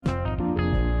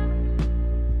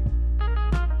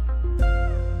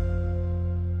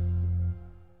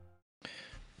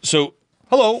So,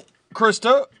 hello,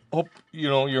 Krista. Hope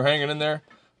you're hanging in there.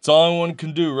 It's all anyone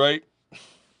can do, right?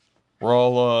 We're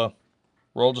all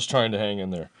just trying to hang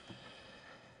in there.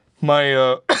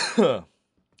 My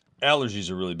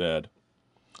allergies are really bad,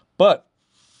 but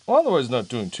otherwise not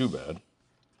doing too bad.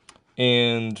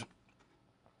 And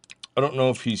I don't know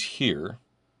if he's here.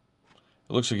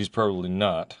 It looks like he's probably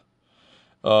not.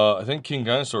 I think King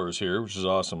Dinosaur is here, which is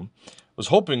awesome. I was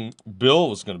hoping Bill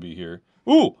was going to be here.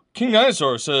 Ooh, King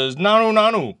Dinosaur says, Nanu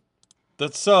Nanu.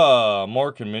 That's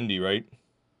Mark and Mindy, right?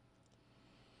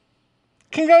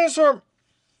 King Dinosaur,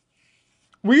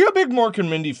 were you a big Mark and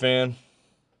Mindy fan?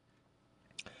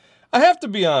 I have to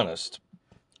be honest.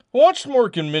 I watched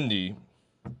Mark and Mindy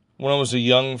when I was a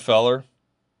young feller,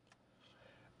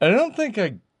 and I don't think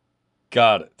I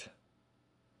got it.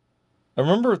 I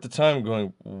remember at the time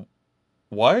going,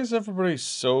 why is everybody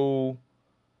so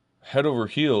head over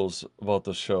heels about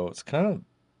this show? It's kind of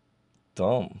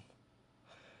dumb.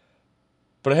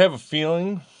 But I have a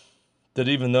feeling that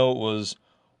even though it was,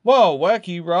 wow,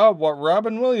 wacky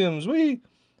Robin Williams,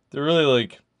 they're really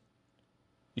like,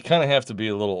 you kind of have to be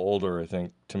a little older, I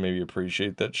think, to maybe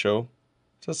appreciate that show.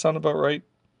 Does that sound about right?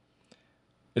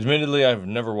 Admittedly, I've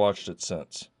never watched it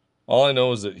since. All I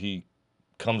know is that he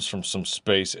comes from some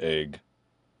space egg,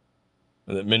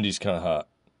 and that Mindy's kind of hot.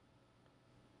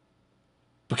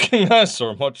 But King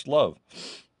Dinosaur, much love.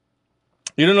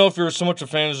 You don't know if you're so much a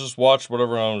fan as just watch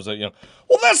whatever I was that,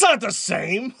 well, that's not the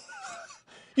same.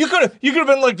 You could have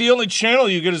been like the only channel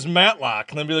you get is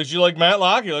Matlock, and then be like, "Do you like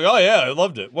Matlock?" You're like, "Oh yeah, I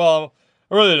loved it." Well,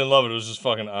 I really didn't love it. It was just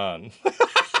fucking on.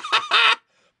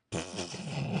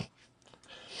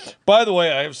 By the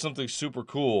way, I have something super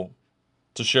cool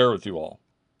to share with you all.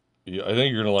 I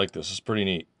think you're gonna like this. It's pretty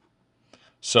neat.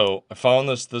 So I found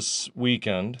this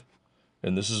weekend,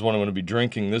 and this is what I'm going to be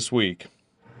drinking this week.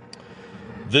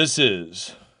 This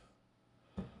is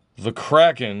the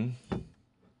Kraken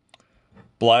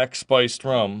Black Spiced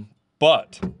Rum,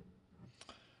 but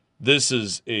this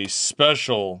is a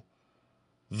special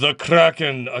The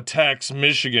Kraken Attacks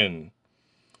Michigan.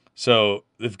 So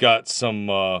they've got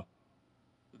some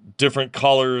different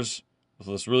colors with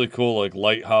this really cool like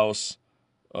lighthouse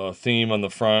theme on the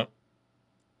front.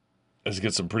 Let's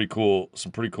get some pretty cool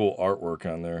artwork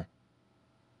on there.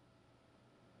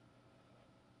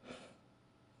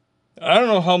 I don't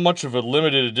know how much of a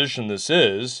limited edition this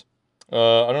is.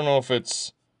 I don't know if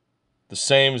it's the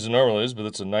same as it normally is, but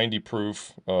it's a 90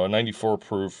 proof, 94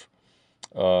 proof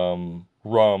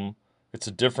rum. It's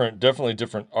a definitely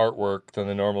different artwork than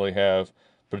they normally have,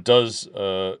 but it does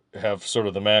have sort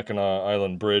of the Mackinac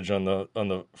Island Bridge on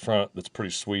the front. That's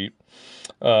pretty sweet.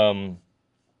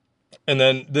 And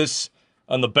then this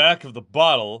on the back of the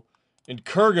bottle. And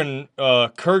Kurgan,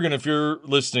 if you're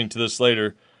listening to this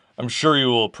later, I'm sure you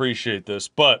will appreciate this,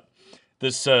 but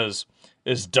this says,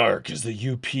 as dark as the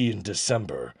UP in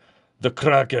December, the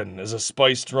Kraken is a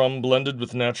spiced rum blended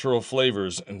with natural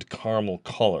flavors and caramel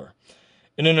color.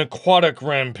 In an aquatic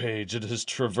rampage, it has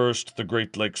traversed the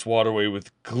Great Lakes waterway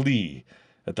with glee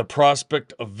at the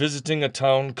prospect of visiting a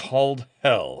town called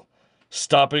Hell,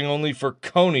 stopping only for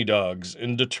coney dogs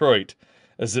in Detroit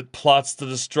as it plots the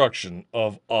destruction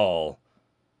of all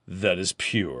that is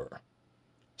pure.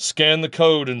 Scan the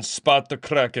code and spot the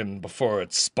Kraken before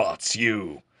it spots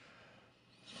you.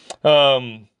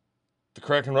 The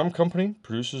Kraken Rum Company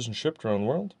produces and shipped around the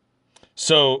world.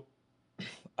 So,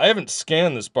 I haven't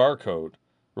scanned this barcode.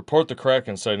 Report the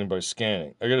Kraken sighting by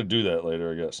scanning. I gotta do that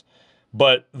later, I guess.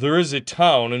 But there is a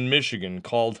town in Michigan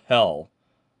called Hell.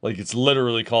 Like, it's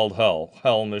literally called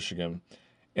Hell, Michigan.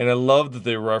 And I love that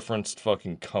they referenced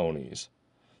fucking conies.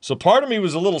 So part of me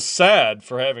was a little sad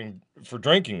for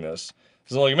drinking this.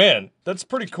 Because I'm like, man, that's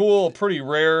pretty cool, pretty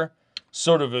rare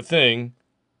sort of a thing.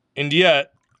 And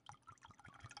yet,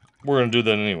 we're going to do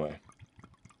that anyway.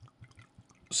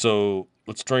 So,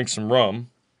 let's drink some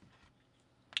rum.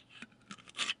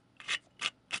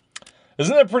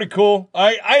 Isn't that pretty cool?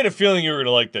 I had a feeling you were going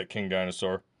to like that, King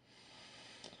Dinosaur.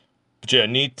 But yeah,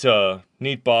 neat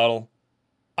bottle.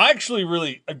 I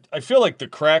actually I feel like the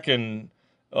Kraken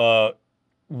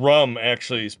rum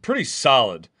actually is pretty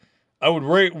solid. I would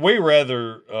way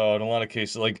rather, in a lot of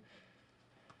cases, like,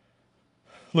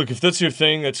 look, if that's your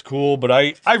thing, that's cool, but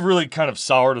I really kind of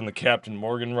soured on the Captain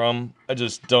Morgan rum. I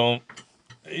just don't.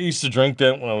 I used to drink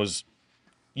that when I was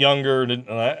younger, and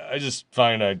I just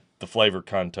find the flavor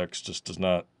context just does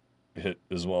not hit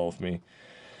as well with me.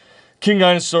 King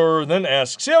Dinosaur then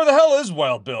asks, "How the hell is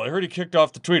Wild Bill? I heard he kicked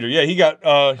off the tweeter." Yeah,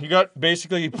 he got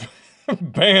basically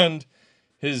banned.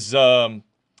 His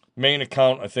main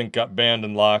account, I think, got banned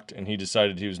and locked, and he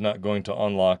decided he was not going to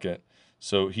unlock it.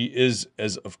 So he is,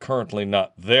 as of currently,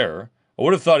 not there. I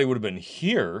would have thought he would have been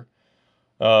here.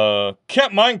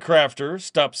 Cat Minecrafter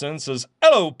stops in and says,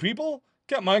 hello, people.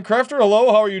 Cat Minecrafter,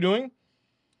 hello, how are you doing?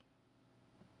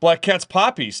 Black Cat's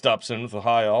Poppy stops in with a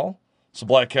hi all. So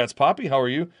Black Cat's Poppy, how are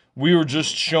you? We were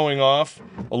just showing off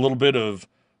a little bit of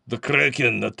the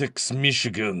Kraken that takes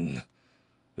Michigan.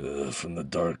 From the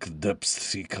dark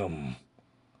depths he come.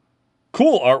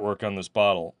 Cool artwork on this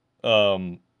bottle.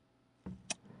 I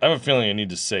have a feeling I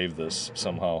need to save this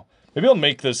somehow. Maybe I'll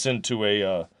make this into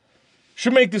a...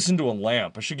 should make this into a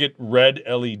lamp. I should get red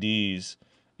LEDs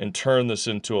and turn this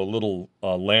into a little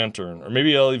lantern. Or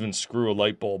maybe I'll even screw a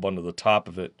light bulb onto the top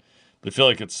of it. But I feel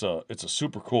like it's a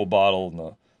super cool bottle,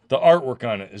 and the artwork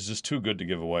on it is just too good to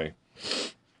give away.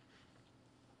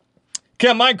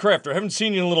 Cat Minecrafter, I haven't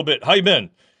seen you in a little bit. How you been?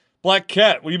 Black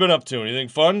Cat, what you been up to? Anything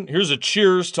fun? Here's a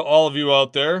cheers to all of you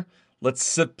out there. Let's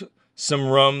sip some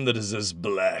rum that is as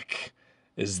black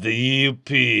as the UP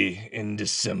in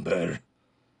December.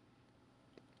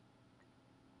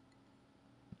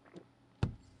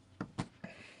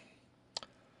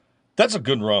 That's a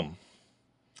good rum.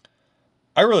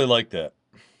 I really like that.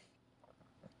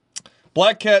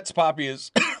 Black Cat's Poppy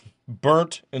is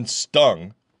burnt and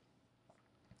stung.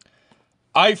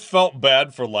 I felt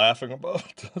bad for laughing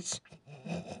about this.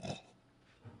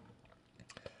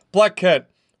 Black Cat,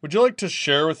 would you like to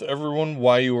share with everyone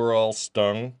why you were all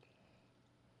stung?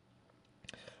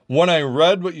 When I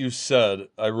read what you said,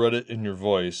 I read it in your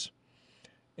voice,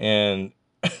 and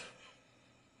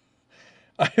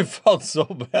I felt so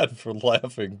bad for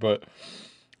laughing, but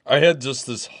I had just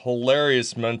this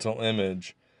hilarious mental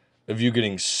image of you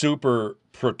getting super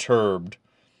perturbed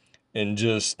and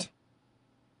just,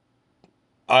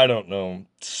 I don't know,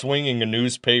 swinging a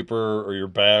newspaper or your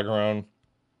bag around,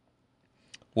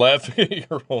 laughing at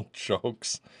your own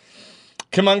jokes.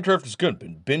 Cat Minecraft is good.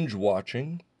 Been binge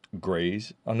watching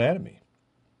Grey's Anatomy.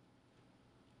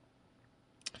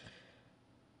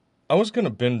 I was going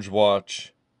to binge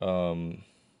watch...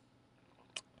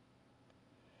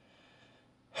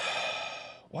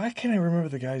 why can't I remember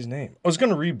the guy's name? I was going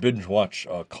to re-binge watch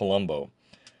Columbo.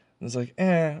 And it's like,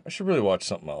 I should really watch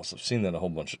something else. I've seen that a whole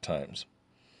bunch of times.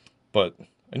 But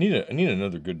I need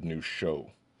another good new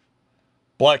show.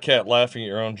 Black Cat laughing at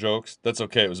your own jokes. That's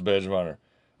okay. It was a badge of honor.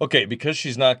 Okay, because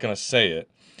she's not going to say it,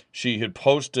 she had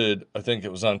posted, I think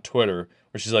it was on Twitter,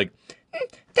 where she's like,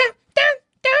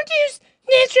 don't use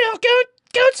natural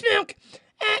goat's milk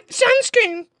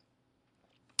sunscreen,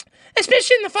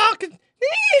 especially in the fall, because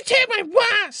you attack my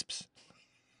wasps.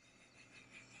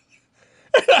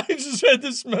 And I just had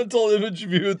this mental image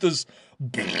of you with this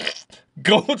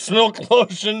goat's milk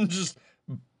lotion, just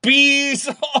bees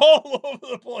all over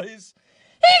the place.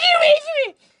 Get away from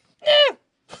me!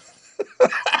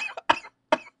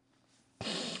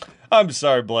 I'm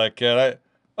sorry, Black Cat.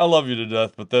 I love you to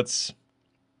death, but that's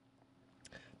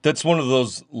one of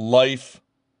those life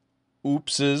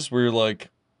oopses where you're like,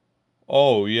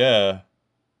 oh yeah,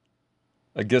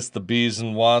 I guess the bees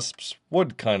and wasps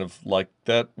would kind of like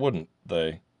that, wouldn't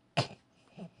they?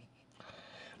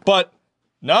 But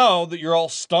now that you're all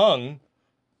stung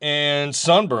and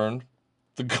sunburned,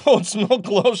 the goat's milk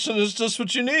lotion is just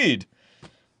what you need.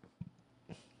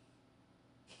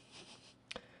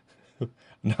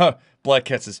 Now, Black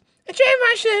Cat says, I tried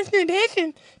watching this new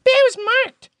lesson, but I was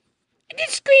marked. I did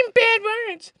scream bad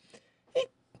words.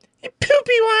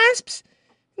 Poopy wasps.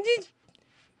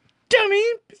 Dummy.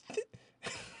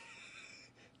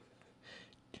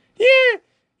 Yeah,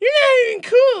 you're not even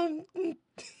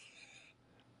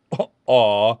cool.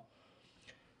 Aw.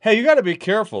 Hey, you gotta be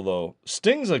careful, though.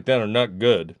 Stings like that are not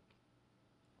good.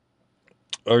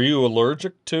 Are you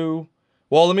allergic to...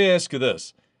 Well, let me ask you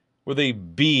this. Were they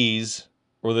bees,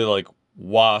 or were they, like,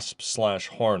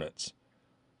 wasps/hornets?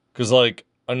 Because, like,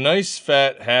 a nice,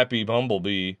 fat, happy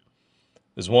bumblebee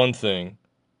is one thing.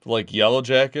 But, like, yellow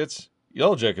jackets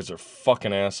are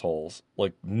fucking assholes.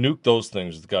 Like, nuke those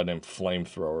things with a goddamn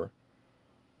flamethrower.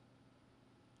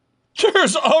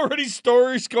 There's already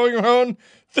stories going around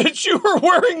that you were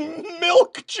wearing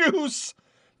milk juice.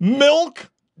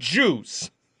 Milk juice.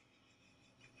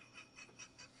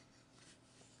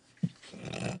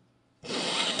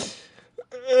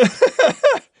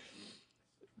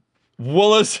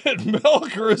 Well, is it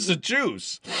milk or is it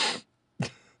juice?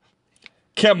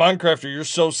 Cat Minecrafter, you're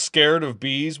so scared of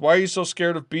bees? Why are you so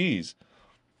scared of bees?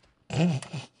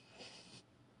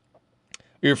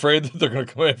 You're afraid that they're going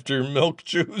to come after your milk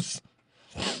juice?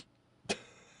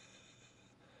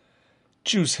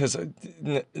 Juice has a...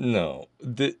 No.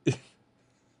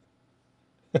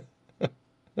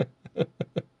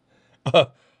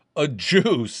 A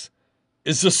juice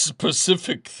is a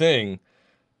specific thing,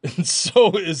 and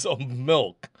so is a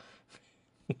milk.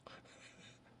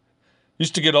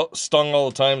 Used to get stung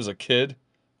all the time as a kid.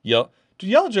 Dude,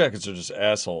 Yellow Jackets are just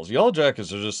assholes. Yellow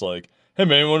Jackets are just like, hey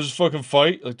man, you want to just fucking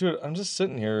fight? Like, dude, I'm just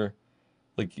sitting here.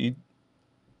 Like,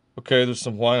 okay, there's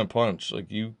some Hawaiian punch.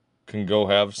 Like, you can go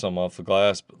have some off the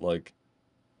glass, but like,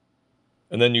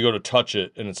 and then you go to touch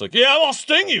it, and it's like, yeah, I'll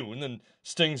sting you, and then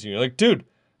stings you. Like, dude,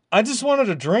 I just wanted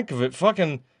a drink of it.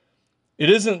 Fucking,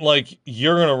 it isn't like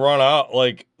you're gonna run out.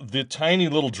 Like, the tiny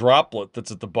little droplet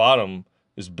that's at the bottom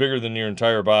is bigger than your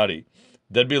entire body.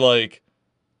 They'd be like,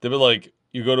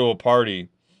 you go to a party,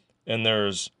 and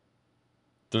there's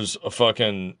a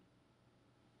fucking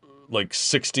like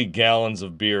 60 gallons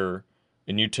of beer,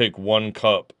 and you take one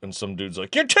cup, and some dude's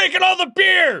like, you're taking all the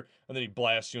beer, and then he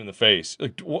blasts you in the face.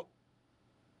 Like, what?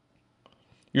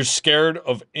 You're scared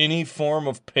of any form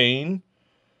of pain?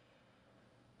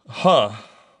 Huh.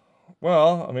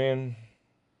 Well, I mean,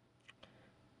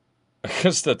 I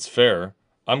guess that's fair.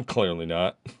 I'm clearly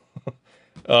not.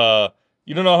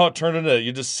 You don't know how it turned into.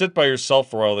 You just sit by yourself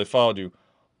for a while. They followed you.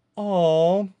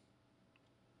 Aw.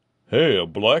 Hey, a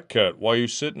black cat. Why are you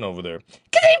sitting over there?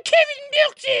 'Cause I'm Kevin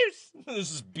Milk Juice.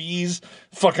 This is bees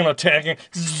fucking attacking.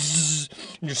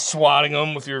 You're swatting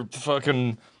them with your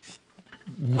fucking...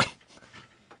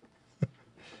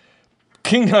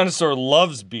 King Dinosaur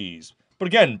loves bees. But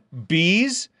again,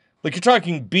 bees? Like, you're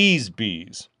talking bees.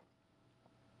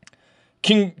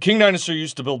 King Dinosaur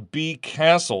used to build bee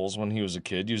castles when he was a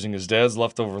kid, using his dad's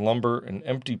leftover lumber and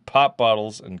empty pop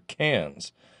bottles and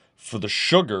cans for the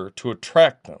sugar to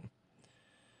attract them.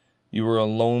 You were a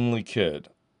lonely kid.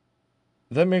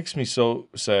 That makes me so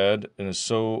sad and is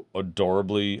so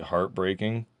adorably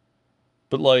heartbreaking.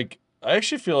 But, like, I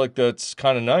actually feel like that's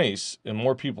kind of nice, and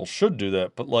more people should do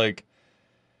that. But, like,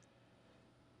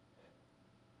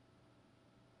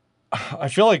 I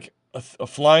feel like a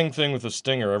flying thing with a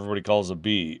stinger everybody calls a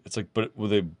bee. It's like, but were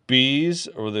they bees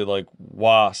or were they like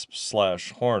wasps /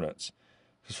 hornets?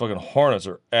 Because fucking hornets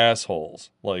are assholes.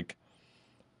 Like,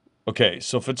 okay,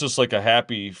 so if it's just like a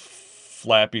happy,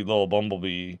 flappy little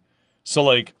bumblebee. So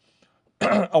like,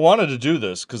 I wanted to do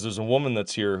this because there's a woman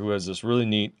that's here who has this really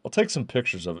neat, I'll take some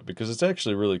pictures of it because it's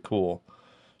actually really cool.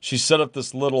 She set up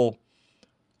this little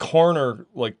corner,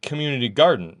 like, community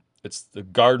garden. It's the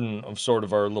garden of sort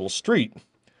of our little street.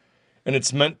 And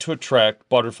it's meant to attract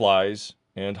butterflies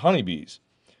and honeybees.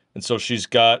 And so she's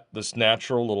got this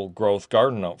natural little growth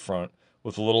garden out front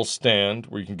with a little stand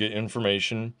where you can get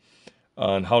information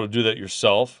on how to do that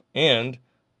yourself and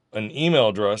an email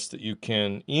address that you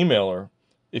can email her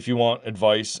if you want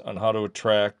advice on how to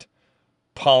attract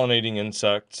pollinating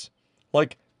insects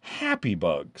like happy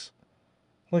bugs.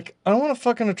 Like, I don't want to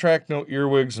fucking attract no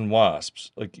earwigs and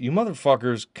wasps. Like, you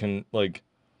motherfuckers can, like,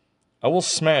 I will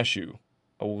smash you.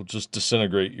 I will just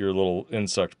disintegrate your little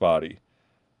insect body.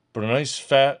 But a nice,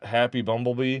 fat, happy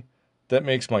bumblebee, that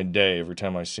makes my day every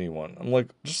time I see one. I'm like,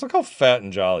 just look how fat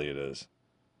and jolly it is.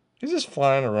 He's just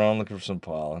flying around looking for some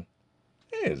pollen.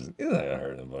 He's not going to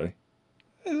hurt anybody.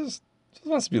 He just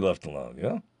wants to be left alone, you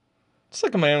know? Just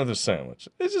like a man with a sandwich.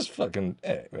 It's just fucking,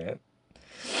 hey, man.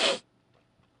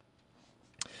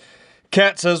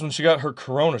 Kat says when she got her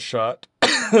corona shot,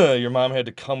 your mom had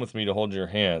to come with me to hold your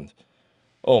hand.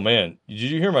 Oh, man. Did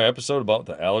you hear my episode about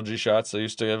the allergy shots I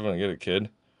used to have when I get a kid?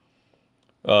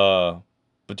 But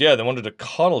yeah, they wanted to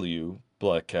cuddle you,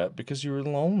 Black Cat, because you were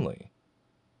lonely.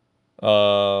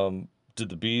 Did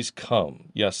the bees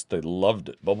come? Yes, they loved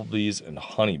it. Bumblebees and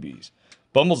honeybees.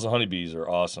 Bumbles and honeybees are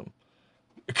awesome.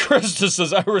 Krista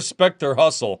says, I respect their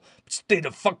hustle, but stay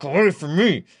the fuck away from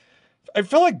me. I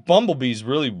feel like bumblebees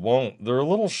really won't. They're a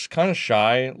little kind of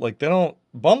shy. Like,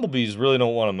 bumblebees really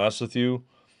don't want to mess with you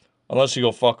unless you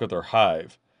go fuck with their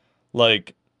hive.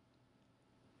 Like,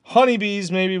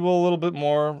 honeybees maybe will a little bit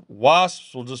more.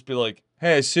 Wasps will just be like,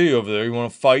 hey, I see you over there. You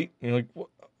want to fight? And you're like, what?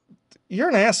 You're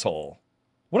an asshole.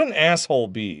 What an asshole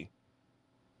bee.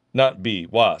 Not bee,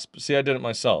 wasp. See, I did it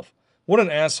myself. What an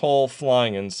asshole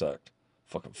flying insect.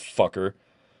 Fucking fucker.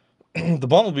 The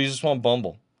bumblebees just want to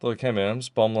bumble. They're like, hey man, I'm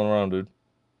just bumbling around, dude.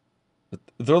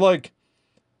 They're like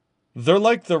the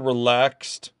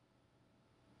relaxed.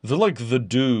 They're like the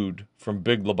dude from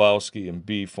Big Lebowski in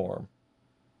bee form.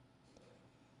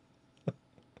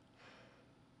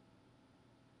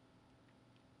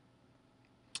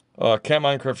 Cat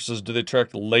Minecraft says, do they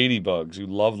attract ladybugs? You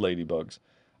love ladybugs.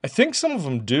 I think some of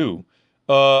them do.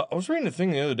 I was reading a thing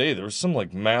the other day. There was some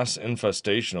like mass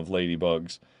infestation of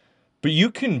ladybugs. But you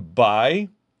can buy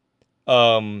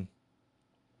Cat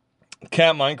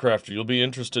Minecrafter. You'll be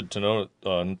interested to know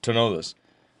this.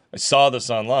 I saw this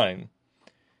online.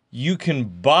 You can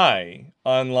buy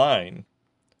online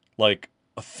like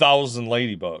 1,000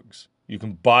 ladybugs. You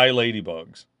can buy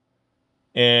ladybugs.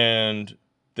 And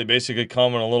They basically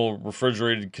come in a little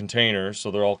refrigerated container,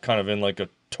 so they're all kind of in like a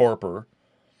torpor.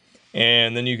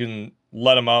 And then you can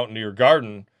let them out into your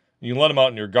garden. You can let them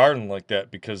out in your garden like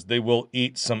that because they will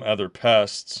eat some other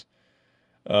pests.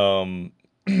 And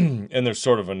they're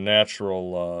sort of a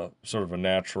natural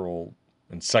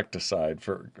insecticide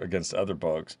against other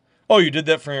bugs. Oh, you did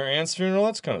that for your aunt's funeral?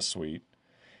 That's kind of sweet.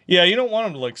 Yeah, you don't want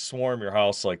them to like swarm your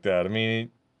house like that. I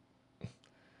mean,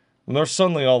 when they're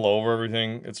suddenly all over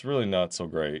everything, it's really not so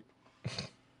great.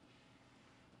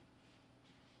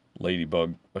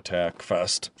 Ladybug attack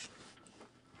fest.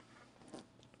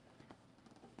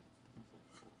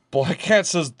 Black Cat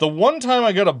says, the one time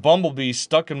I got a bumblebee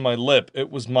stuck in my lip,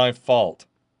 it was my fault.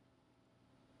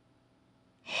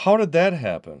 How did that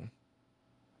happen?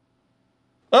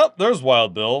 Oh, there's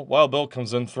Wild Bill. Wild Bill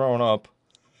comes in throwing up.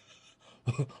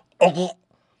 Oh.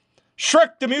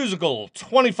 Shrek the Musical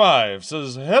 25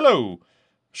 says, hello.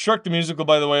 Shrek the Musical,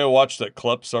 by the way, I watched that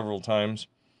clip several times.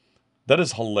 That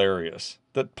is hilarious.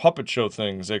 That puppet show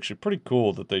thing is actually pretty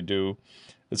cool that they do.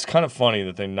 It's kind of funny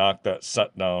that they knocked that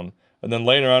set down. And then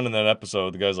later on in that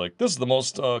episode, the guy's like, this is the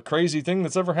most crazy thing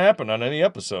that's ever happened on any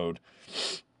episode.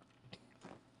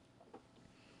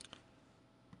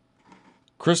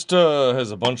 Krista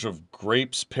has a bunch of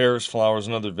grapes, pears, flowers,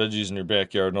 and other veggies in your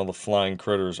backyard, and all the flying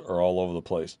critters are all over the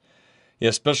place. Yeah,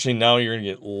 especially now you're going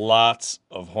to get lots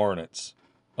of hornets.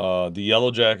 The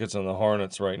yellow jackets and the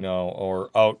hornets right now are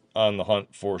out on the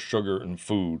hunt for sugar and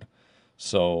food.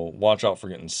 So watch out for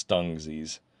getting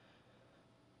stungsies.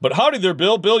 But howdy there,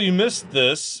 Bill. Bill, you missed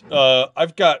this.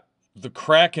 I've got the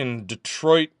Kraken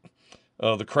Detroit,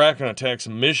 the Kraken Attacks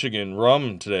Michigan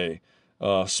rum today.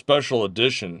 Special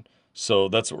edition. So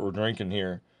that's what we're drinking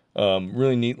here.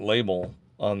 Really neat label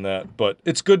on that. But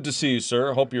it's good to see you,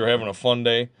 sir. Hope you're having a fun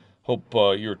day. Hope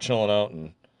you're chilling out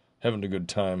and having a good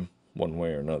time one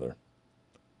way or another.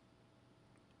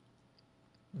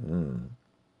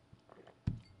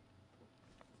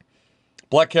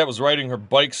 Black Cat was riding her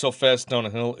bike so fast down a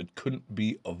hill it couldn't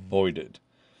be avoided.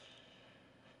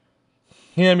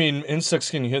 Yeah, I mean,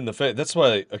 insects can hit in the face. That's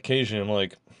why occasionally I'm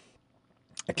like,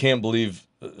 I can't believe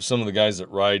some of the guys that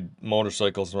ride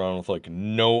motorcycles around with like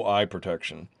no eye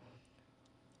protection.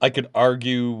 I could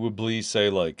arguably say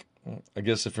like, I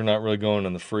guess if you're not really going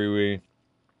on the freeway,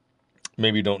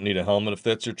 maybe you don't need a helmet if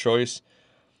that's your choice.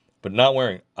 But not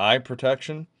wearing eye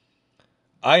protection.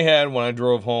 I had when I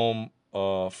drove home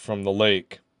from the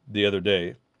lake the other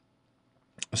day.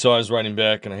 So I was riding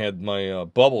back and I had my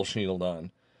bubble shield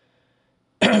on.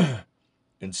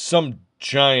 And some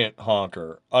giant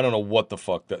honker, I don't know what the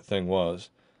fuck that thing was,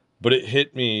 but it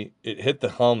hit me, it hit the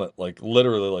helmet like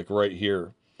literally like right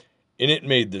here. And it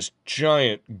made this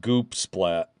giant goop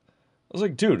splat. I was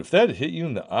like, dude, if that had hit you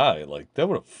in the eye, like that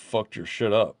would have fucked your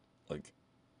shit up. Like,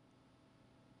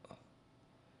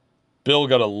 Bill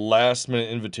got a last-minute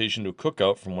invitation to a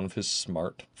cookout from one of his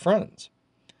smart friends.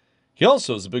 He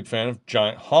also is a big fan of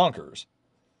giant honkers.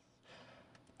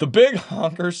 The big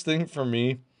honkers thing for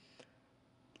me,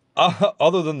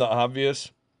 other than the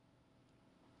obvious,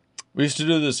 we used to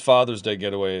do this Father's Day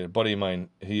getaway. A buddy of mine,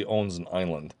 he owns an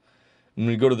island. And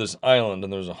we go to this island,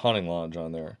 and there's a hunting lodge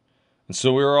on there. And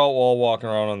so we were all walking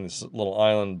around on this little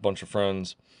island, bunch of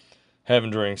friends, having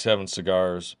drinks, having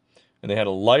cigars. And they had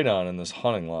a light on in this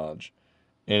hunting lodge.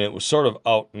 And it was sort of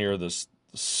out near this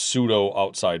pseudo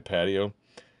outside patio.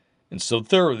 And so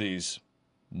there were these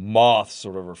moths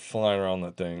or whatever flying around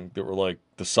that thing that were like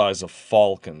the size of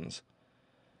falcons.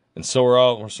 And so we're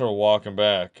out and we're sort of walking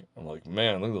back. I'm like,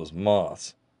 man, look at those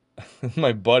moths.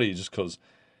 My buddy just goes,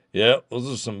 yeah, those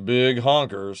are some big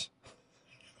honkers.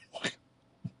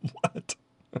 What?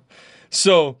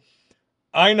 So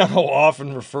I now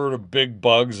often refer to big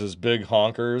bugs as big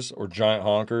honkers or giant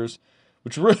honkers,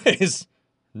 which really is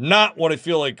not what I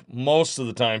feel like most of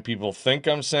the time people think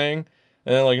I'm saying.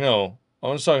 And they're like, no,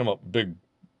 I'm just talking about big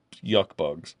yuck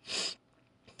bugs.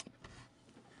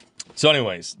 So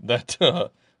anyways, that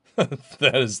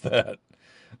that is that.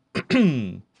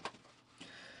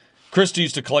 Krista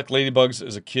used to collect ladybugs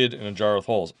as a kid in a jar with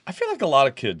holes. I feel like a lot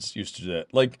of kids used to do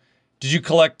that. Like, did you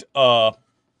collect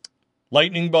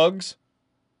lightning bugs?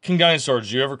 King Dinosaur,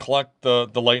 did you ever collect the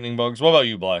lightning bugs? What about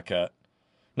you, Black Cat?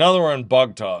 Now that we're on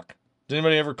bug talk, did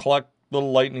anybody ever collect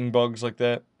little lightning bugs like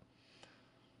that?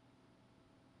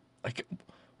 Like, when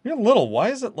you're little, why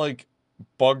is it like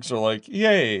bugs are like,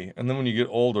 yay, and then when you get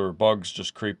older, bugs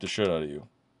just creep the shit out of you?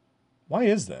 Why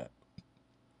is that?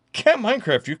 Cat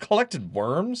Minecraft, you collected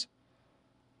worms?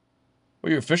 Were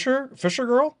you a fisher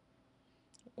girl?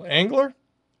 Angler?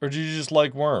 Or did you just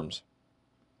like worms?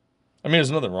 I mean,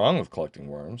 there's nothing wrong with collecting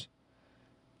worms.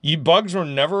 You bugs were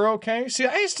never okay? See,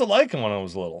 I used to like them when I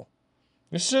was little.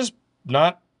 It's just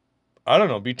not, I don't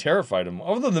know, be terrified of them,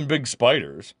 other than big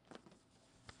spiders.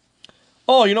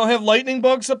 Oh, you don't have lightning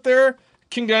bugs up there?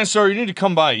 King Dinosaur, you need to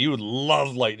come by. You would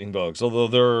love lightning bugs,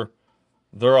 although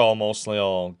they're all mostly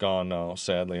all gone now,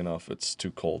 sadly enough. It's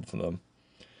too cold for them.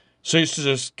 So you used to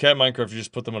just, Cat Minecraft, you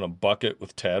just put them in a bucket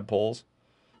with tadpoles.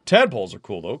 Tadpoles are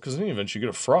cool, though, because then eventually you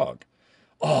get a frog.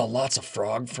 Oh, lots of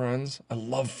frog friends. I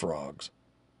love frogs.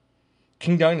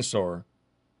 King Dinosaur,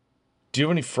 do you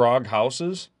have any frog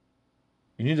houses?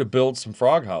 You need to build some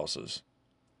frog houses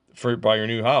by your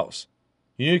new house.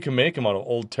 You can make them out of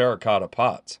old terracotta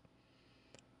pots.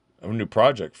 I have a new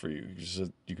project for you.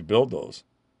 You could build those.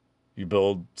 You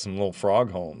build some little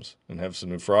frog homes and have some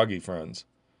new froggy friends.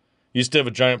 You used to have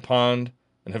a giant pond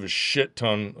and have a shit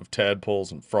ton of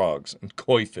tadpoles and frogs and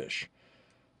koi fish.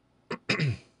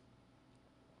 You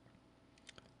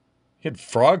had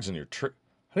frogs in your tree.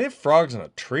 How do you have frogs in a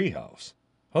tree house?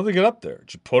 How do they get up there?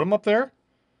 Did you put them up there?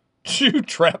 Did you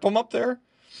trap them up there?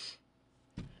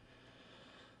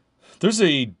 There's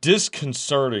a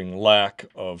disconcerting lack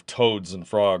of toads and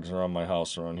frogs around my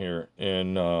house around here.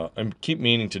 And I keep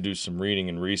meaning to do some reading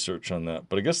and research on that.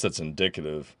 But I guess that's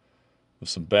indicative of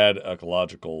some bad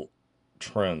ecological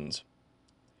trends.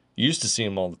 You used to see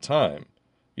them all the time.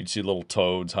 You'd see little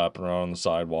toads hopping around on the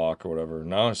sidewalk or whatever.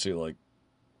 Now I see, like,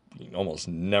 you almost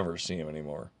never see them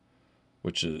anymore,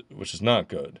 which is not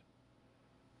good.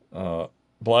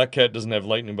 Black Cat doesn't have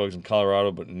lightning bugs in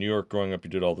Colorado, but in New York growing up you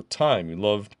did all the time. You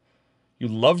loved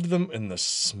them and the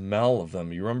smell of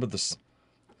them. You remember this?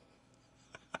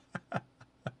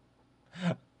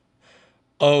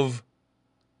 Of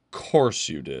course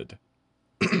you did.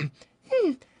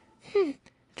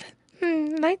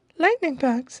 Lightning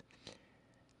bugs.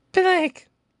 But like,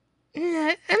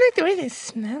 I like the way they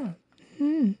smell.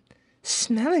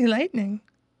 Smelly lightning.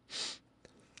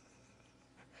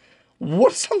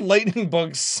 What does a lightning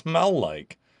bug smell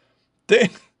like? Are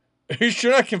you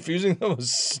sure not confusing them with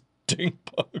stink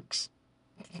bugs?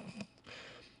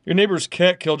 Your neighbor's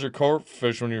cat killed your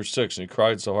corpfish when you were 6 and you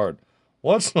cried so hard.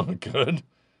 Well, that's not good.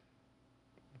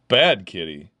 Bad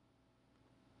kitty.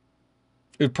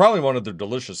 It probably wanted their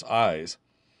delicious eyes.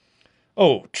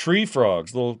 Oh, tree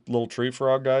frogs. Little tree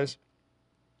frog guys.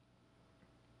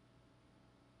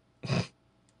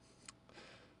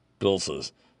 Bill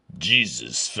says,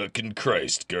 Jesus fucking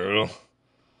Christ, girl.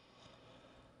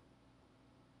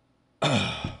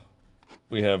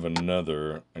 We have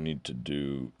another. I need to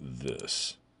do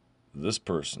this. This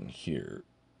person here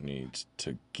needs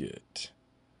to get.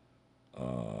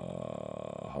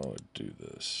 How do I do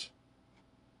this?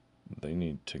 They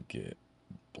need to get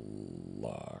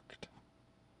blocked.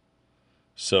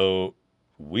 So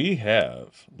we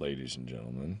have, ladies and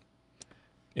gentlemen,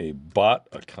 a bot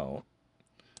account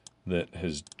that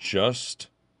has just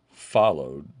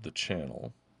followed the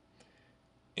channel,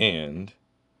 and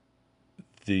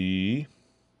the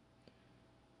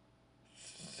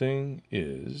thing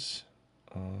is,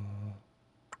 the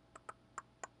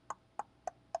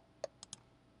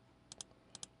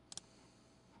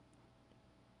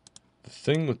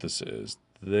thing with this is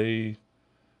they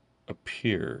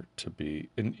appear to be,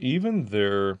 and even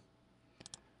their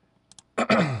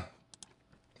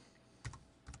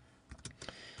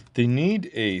they need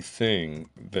a thing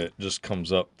that just comes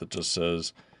up that just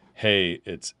says, hey,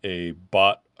 it's a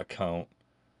bot account.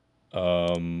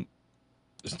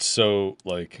 So,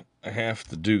 like, I have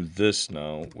to do this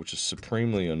now, which is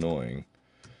supremely annoying.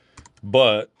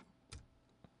 But,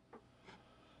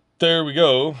 there we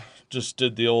go. Just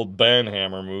did the old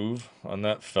banhammer move on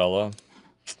that fella.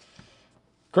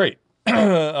 Great.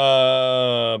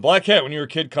 Black Cat, when you were a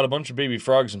kid, caught a bunch of baby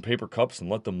frogs in paper cups and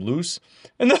let them loose.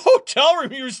 And the hotel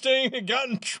room you were staying in got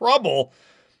in trouble.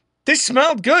 They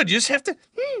smelled good. You just have to...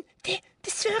 They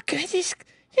smell good. You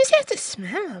just have to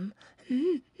smell them.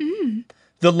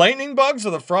 The lightning bugs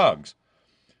or the frogs?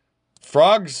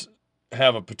 Frogs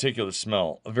have a particular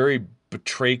smell. A very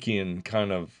batrachian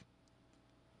kind of...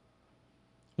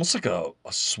 almost like a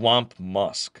swamp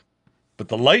musk. But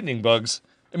the lightning bugs...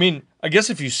 I mean, I guess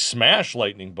if you smash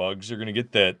lightning bugs, you're going to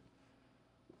get that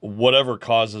whatever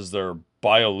causes their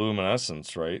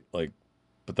bioluminescence, right? Like,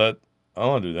 but that, I don't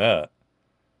want to do that.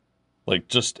 Like,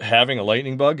 just having a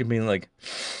lightning bug and being like,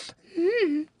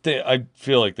 I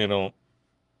feel like they don't.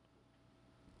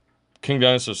 King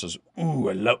Dinosaur says, ooh,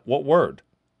 I love, what word?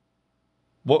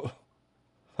 What?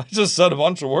 I just said a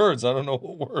bunch of words. I don't know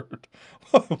what word.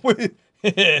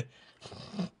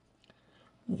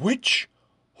 Which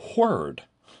word?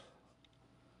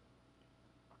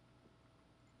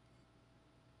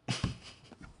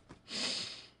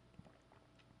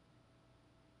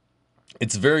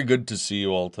 It's very good to see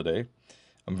you all today.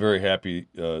 I'm very happy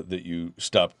that you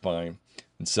stopped by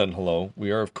and said hello.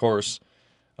 We are, of course,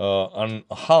 on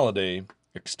a holiday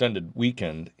extended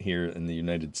weekend here in the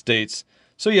United States.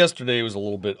 So yesterday was a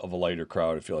little bit of a lighter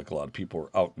crowd. I feel like a lot of people were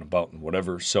out and about and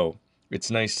whatever. So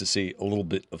it's nice to see a little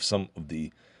bit of some of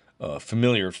the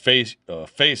familiar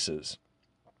faces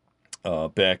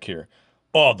back here.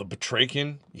 Oh, the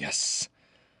Batrachian? Yes.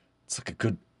 It's like a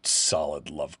good, solid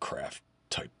Lovecraft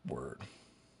type word.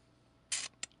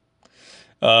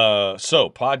 So,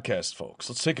 podcast folks,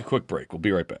 let's take a quick break. We'll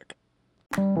be right back.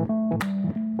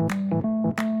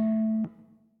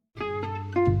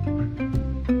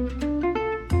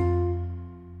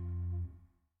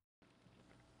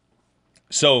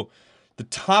 So, the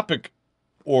topic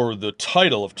or the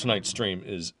title of tonight's stream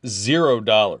is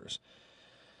 $0.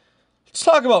 Let's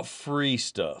talk about free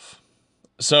stuff.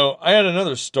 So, I had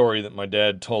another story that my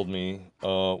dad told me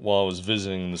while I was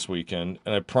visiting this weekend,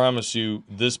 and I promise you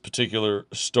this particular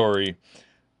story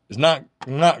is not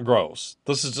gross.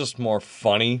 This is just more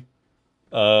funny.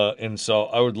 And so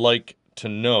I would like to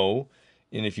know,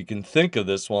 and if you can think of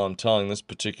this while I'm telling this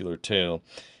particular tale,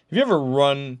 have you ever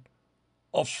run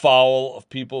afoul of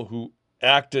people who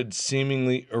acted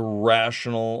seemingly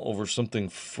irrational over something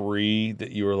free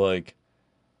that you were like,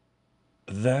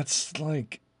 that's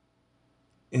like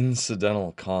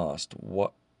incidental cost?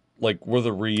 What, like, were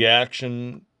the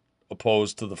reaction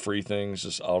opposed to the free things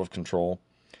just out of control?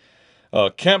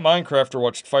 Camp Minecrafter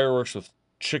watched fireworks with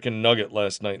chicken nugget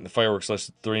last night, and the fireworks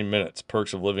lasted 3 minutes.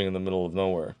 Perks of living in the middle of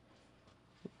nowhere.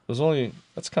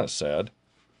 That's kind of sad.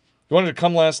 You wanted to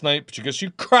come last night, but you guess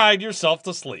you cried yourself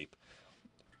to sleep.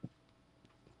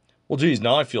 Well, geez,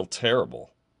 now I feel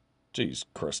terrible. Geez,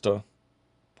 Krista.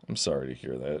 I'm sorry to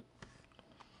hear that.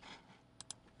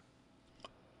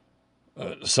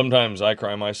 Sometimes I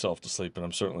cry myself to sleep, and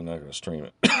I'm certainly not going to stream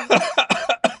it.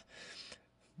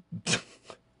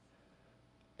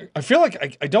 I feel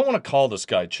like I don't want to call this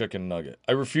guy Chicken Nugget.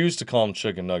 I refuse to call him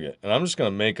Chicken Nugget, and I'm just going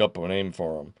to make up a name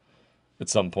for him at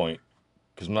some point,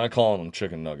 because I'm not calling him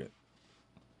Chicken Nugget.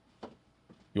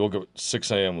 You woke up at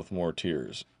 6 a.m. with more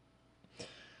tears.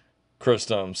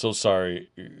 Krista, I'm so sorry.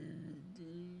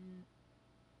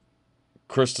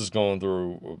 Krista's going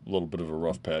through a little bit of a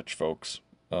rough patch, folks.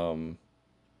 Do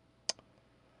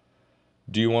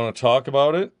you want to talk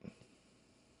about it?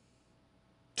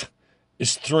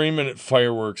 Is 3-minute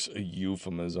fireworks a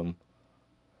euphemism?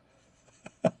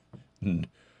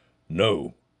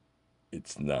 No,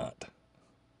 it's not.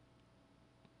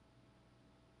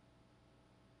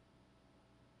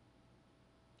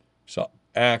 So,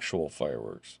 actual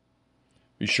fireworks.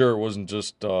 Be sure it wasn't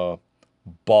just ball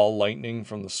lightning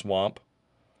from the swamp,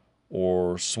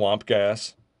 or swamp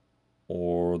gas,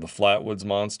 or the Flatwoods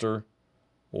Monster,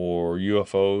 or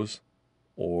UFOs,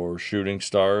 or shooting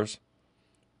stars,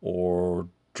 or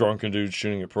drunken dudes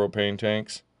shooting at propane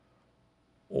tanks,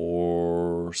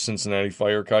 or Cincinnati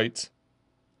fire kites.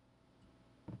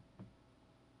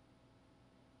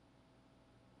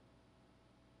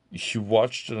 You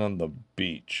watched it on the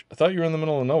beach. I thought you were in the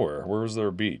middle of nowhere. Where was there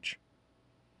a beach?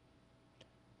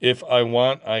 If I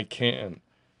want, I can.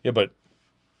 Yeah, but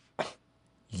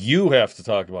you have to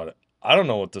talk about it. I don't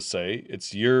know what to say.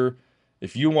 It's your...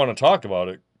 If you want to talk about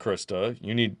it, Krista,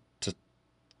 you need to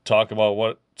talk about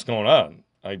what's going on.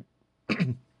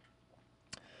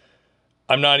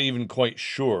 I'm not even quite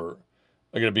sure.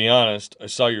 I gotta be honest. I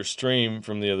saw your stream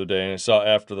from the other day, and I saw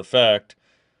after the fact.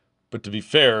 But to be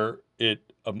fair,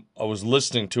 I was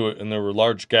listening to it, and there were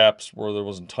large gaps where there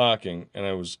wasn't talking, and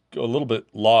I was a little bit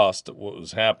lost at what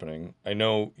was happening. I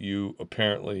know you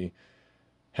apparently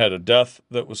had a death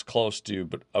that was close to you,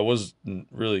 but I wasn't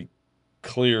really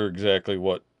clear exactly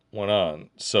what went on.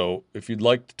 So if you'd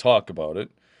like to talk about it,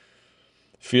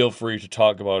 feel free to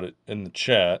talk about it in the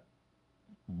chat.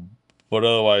 But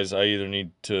otherwise, I either need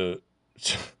to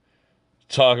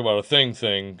talk about a thing,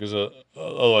 because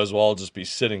otherwise we'll all just be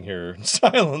sitting here in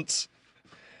silence.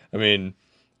 I mean,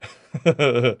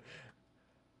 hey,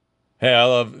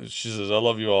 she says, I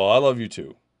love you all. I love you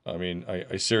too. I mean,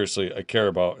 I seriously, I care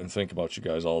about and think about you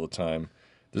guys all the time.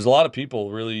 There's a lot of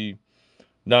people really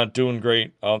not doing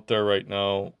great out there right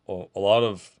now. A lot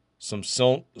of some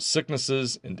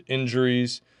sicknesses and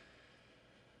injuries.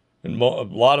 And a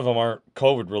lot of them aren't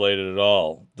COVID related at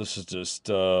all. This is just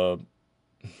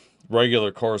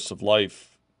regular course of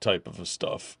life type of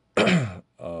stuff.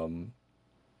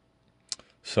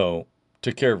 So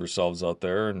take care of yourselves out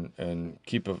there, and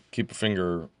keep a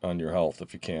finger on your health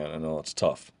if you can. I know it's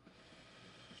tough.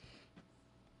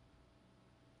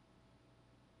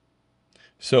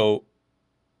 So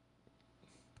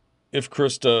if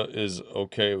Krista is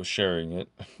okay with sharing it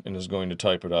and is going to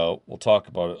type it out, we'll talk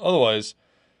about it. Otherwise,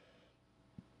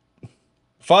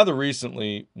 Father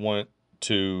recently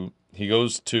he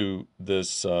goes to this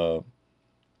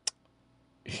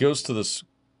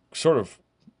sort of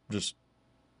just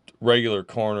regular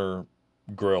corner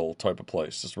grill type of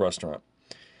place, this restaurant.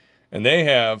 And they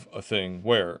have a thing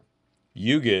where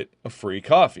you get a free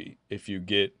coffee. If you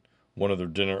get one of their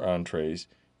dinner entrees,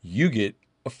 you get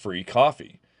a free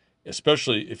coffee.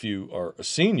 Especially if you are a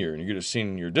senior and you get a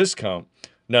senior discount,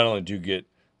 not only do you get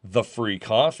the free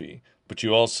coffee, but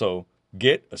you also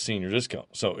get a senior discount.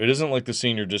 So it isn't like the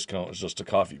senior discount is just a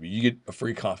coffee, but you get a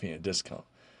free coffee and a discount.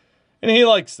 And he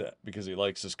likes that because he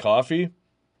likes his coffee.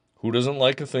 Who doesn't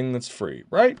like a thing that's free,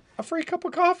 right? A free cup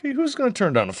of coffee. Who's going to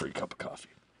turn down a free cup of coffee?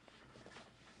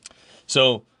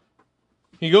 So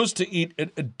he goes to eat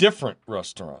at a different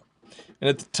restaurant. And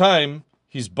at the time,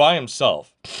 he's by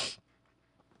himself.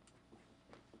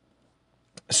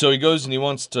 So he goes and he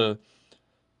wants to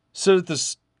sit at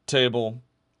this table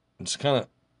and just kind of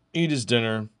eat his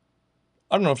dinner.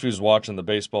 I don't know if he was watching the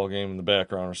baseball game in the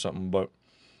background or something, but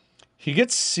he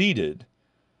gets seated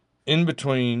in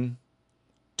between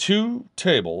two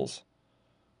tables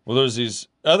where there's these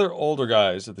other older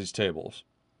guys at these tables.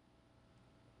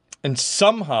 And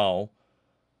somehow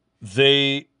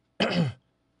they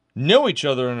know each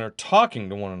other and are talking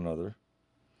to one another.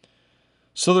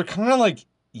 So they're kind of like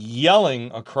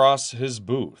yelling across his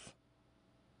booth.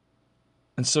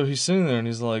 And so he's sitting there and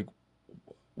he's like,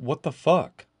 what the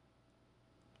fuck?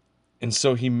 And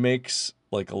so he makes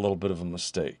like a little bit of a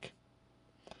mistake.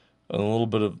 A little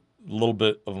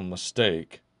bit of a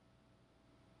mistake.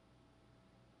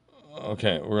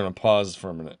 Okay, we're going to pause for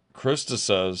a minute. Krista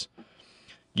says,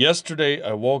 yesterday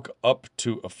I woke up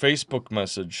to a Facebook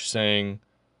message saying,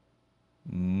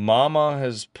 Mama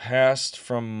has passed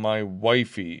from my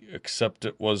wifey, except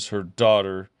it was her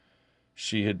daughter.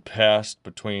 She had passed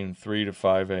between 3 to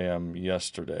 5 a.m.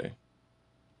 yesterday.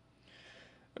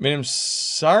 I mean, I'm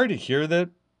sorry to hear that,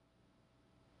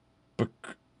 but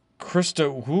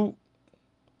Krista, who?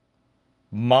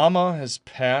 Mama has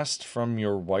passed from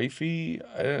your wifey?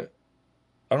 I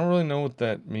don't really know what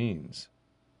that means.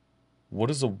 What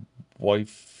is a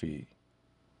wifey?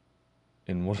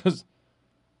 And what is...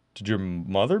 Did your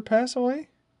mother pass away?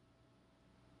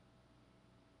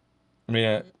 I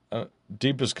mean,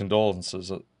 deepest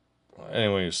condolences.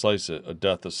 Anyway, you slice it, a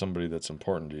death of somebody that's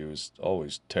important to you is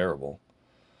always terrible.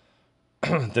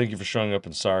 Thank you for showing up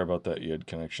and sorry about that. You had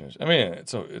connections. I mean,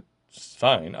 it's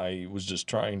fine. I was just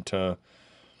trying to...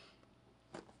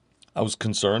 I was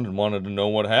concerned and wanted to know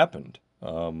what happened.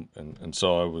 And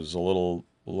so I was a little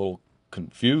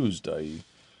confused. I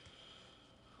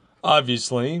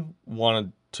obviously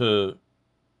wanted to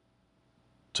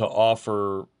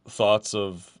offer thoughts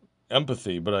of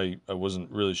empathy, but I wasn't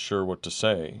really sure what to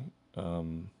say.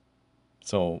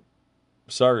 So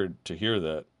sorry to hear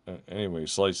that. Anyway,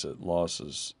 slice it. Loss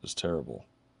is terrible.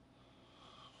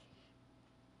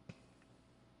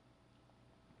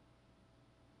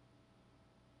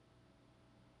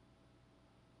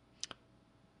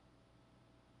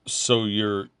 So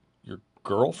your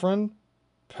girlfriend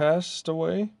passed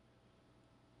away?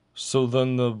 So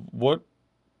then what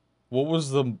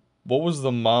was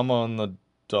the mama and the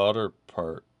daughter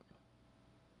part?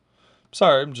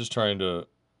 Sorry, I'm just trying to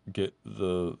get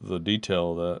the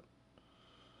detail of that.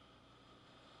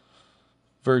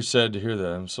 Very sad to hear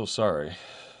that. I'm so sorry.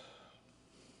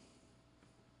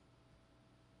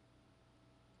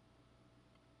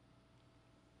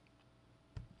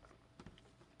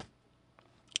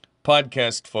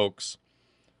 Podcast folks,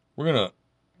 we're going to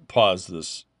pause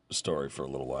this story for a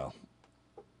little while.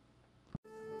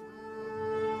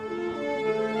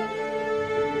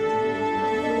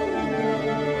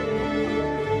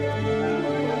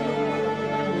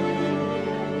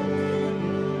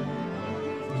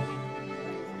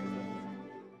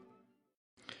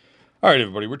 All right,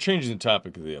 everybody, we're changing the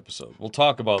topic of the episode. We'll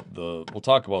talk about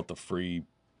the free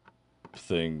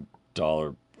thing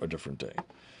dollar a different day.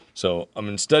 So I'm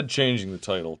instead changing the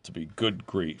title to be Good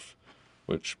Grief,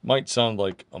 which might sound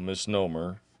like a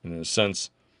misnomer. And in a sense,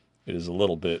 it is a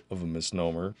little bit of a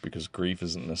misnomer because grief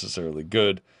isn't necessarily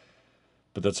good.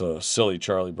 But that's a silly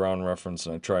Charlie Brown reference,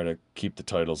 and I try to keep the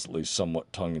titles at least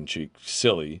somewhat tongue-in-cheek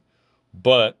silly.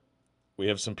 But we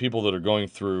have some people that are going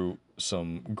through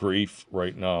some grief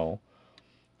right now.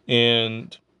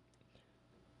 And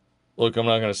look, I'm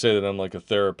not going to say that I'm like a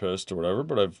therapist or whatever,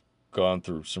 but I've gone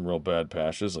through some real bad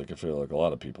patches, like I feel like a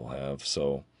lot of people have.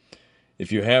 So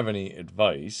if you have any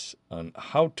advice on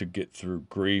how to get through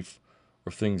grief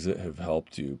or things that have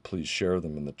helped you, please share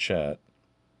them in the chat.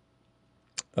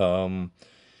 Being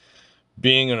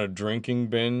on a drinking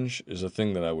binge is a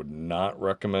thing that I would not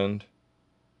recommend.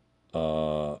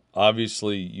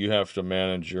 Obviously, you have to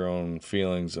manage your own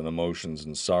feelings and emotions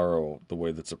and sorrow the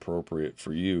way that's appropriate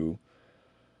for you.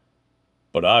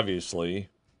 But obviously,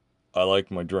 I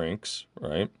like my drinks,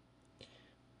 right?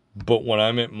 But when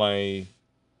I'm at my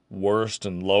worst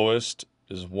and lowest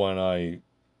is when I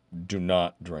do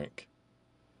not drink.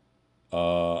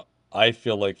 I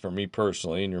feel like for me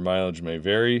personally, and your mileage may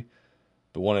vary,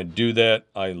 but when I do that,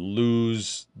 I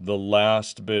lose the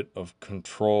last bit of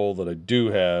control that I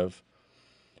do have,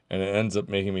 and it ends up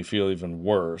making me feel even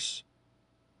worse.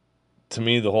 To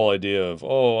me, the whole idea of,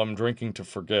 oh, I'm drinking to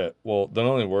forget, well, that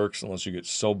only works unless you get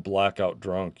so blackout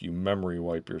drunk you memory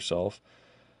wipe yourself.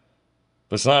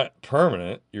 But it's not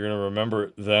permanent. You're going to remember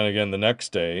it then again the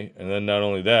next day. And then not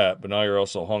only that, but now you're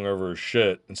also hungover as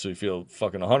shit. And so you feel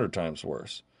fucking 100 times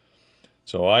worse.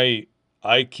 So I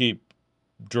keep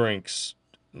drinks,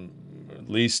 at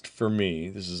least for me.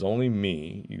 This is only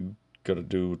me. You got to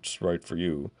do what's right for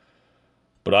you.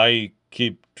 But I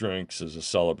keep drinks as a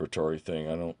celebratory thing.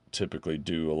 I don't typically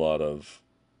do a lot of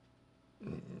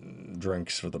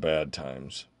drinks for the bad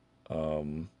times.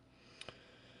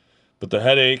 But the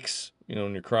headaches,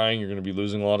 when you're crying, you're going to be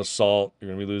losing a lot of salt. You're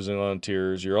going to be losing a lot of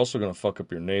tears. You're also going to fuck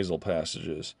up your nasal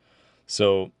passages.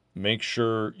 So make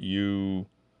sure you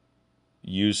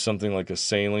use something like a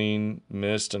saline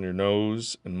mist on your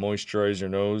nose and moisturize your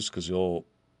nose because you'll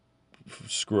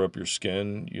screw up your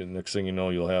skin. Next thing you know,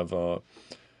 you'll have a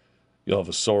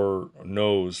sore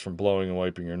nose from blowing and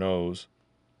wiping your nose.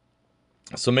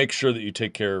 So make sure that you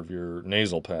take care of your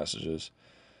nasal passages.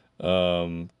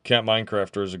 Cat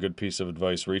Minecrafter is a good piece of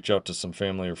advice. Reach out to some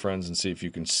family or friends and see if you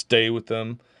can stay with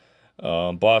them.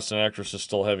 Boston actress is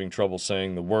still having trouble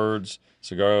saying the words.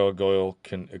 Cigar Goyle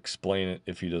can explain it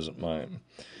if he doesn't mind.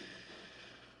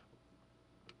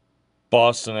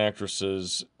 Boston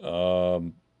actresses,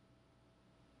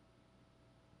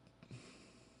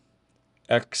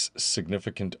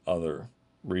 ex-significant other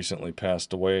recently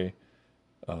passed away.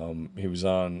 He was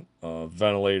on a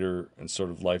ventilator and sort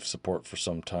of life support for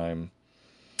some time.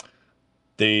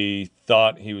 They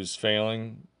thought he was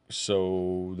failing,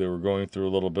 so they were going through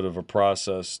a little bit of a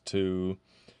process to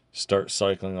start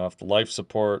cycling off the life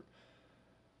support.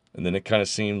 And then it kind of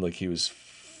seemed like he was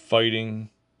fighting,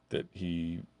 that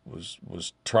he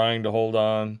was trying to hold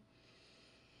on.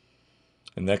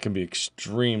 And that can be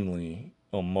extremely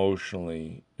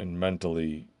emotionally and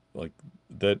mentally, like,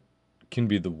 that can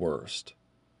be the worst.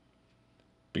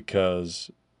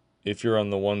 Because if you're on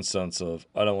the one sense of,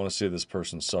 I don't want to see this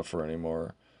person suffer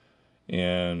anymore,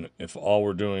 and if all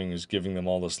we're doing is giving them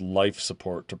all this life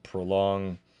support to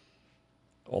prolong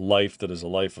a life that is a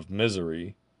life of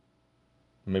misery,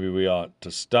 maybe we ought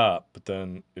to stop. But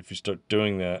then if you start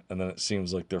doing that and then it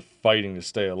seems like they're fighting to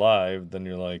stay alive, then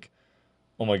you're like,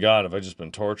 oh my God, have I just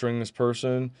been torturing this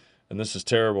person? And this is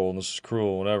terrible and this is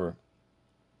cruel, whatever.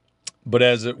 But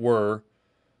as it were,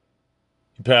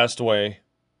 he passed away.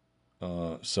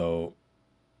 So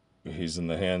he's in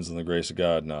the hands and the grace of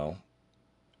God now.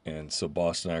 And so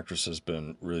Boston actress has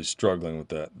been really struggling with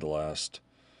that the last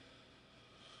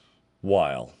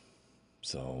while.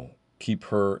 So keep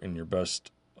her in your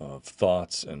best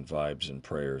thoughts and vibes and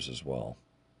prayers as well.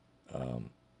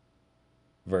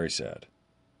 Very sad.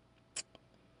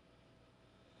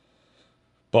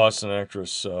 Boston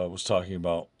actress was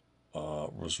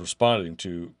responding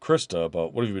to Krista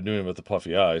about what have you been doing about the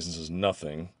puffy eyes, and says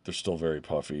nothing. They're still very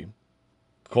puffy.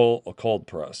 A cold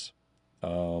press.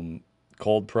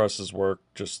 Cold presses work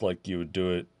just like you would do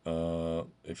it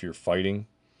if you're fighting.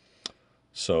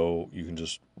 So you can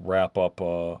just wrap up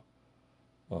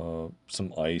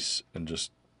some ice and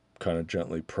just kind of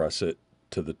gently press it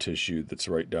to the tissue that's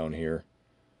right down here.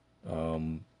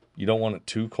 You don't want it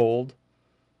too cold,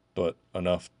 but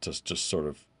enough to just sort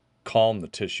of calm the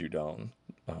tissue down.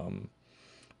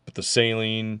 But the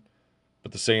saline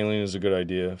is a good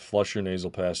idea. Flush your nasal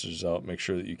passages out. Make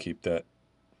sure that you keep that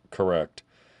correct.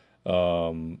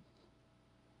 Very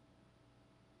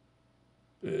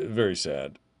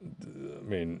sad. I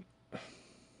mean,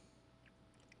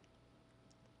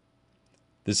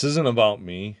 this isn't about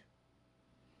me.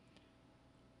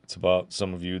 It's about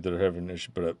some of you that are having an issue.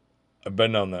 But I've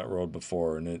been down that road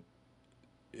before, and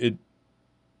it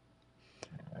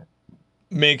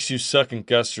makes you second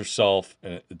guess yourself,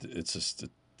 and it's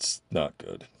not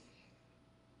good.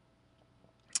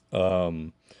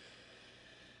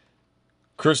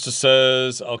 Krista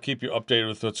says, I'll keep you updated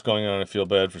with what's going on. I feel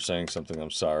bad for saying something.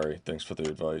 I'm sorry. Thanks for the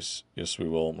advice. Yes, we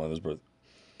will. Mother's birth.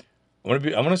 I'm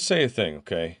gonna say a thing,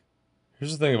 okay?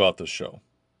 Here's the thing about this show.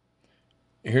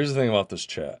 Here's the thing about this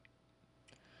chat.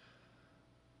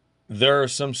 There are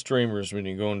some streamers, when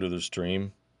you go into their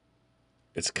stream,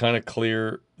 it's kind of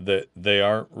clear that they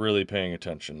aren't really paying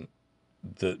attention,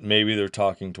 that maybe they're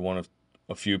talking to one of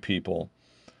a few people,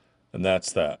 and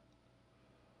that's that.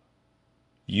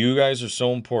 You guys are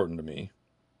so important to me,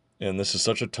 and this is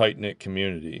such a tight-knit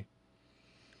community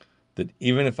that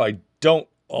even if I don't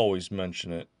always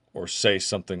mention it or say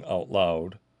something out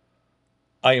loud,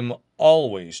 I am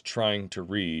always trying to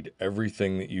read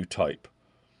everything that you type.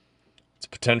 It's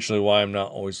potentially why I'm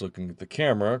not always looking at the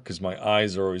camera, because my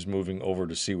eyes are always moving over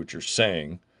to see what you're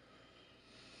saying.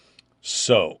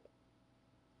 So,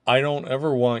 I don't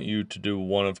ever want you to do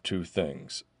one of two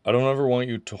things. I don't ever want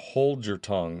you to hold your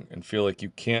tongue and feel like you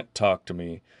can't talk to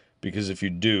me, because if you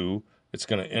do, it's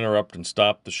going to interrupt and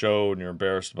stop the show and you're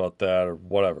embarrassed about that or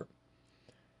whatever.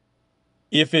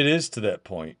 If it is to that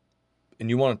point and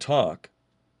you want to talk,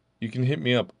 you can hit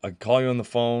me up. I can call you on the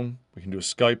phone. We can do a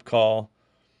Skype call.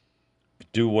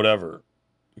 Do whatever.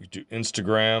 We could do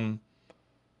Instagram.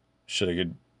 Should I get,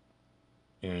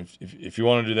 if you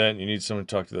want to do that and you need someone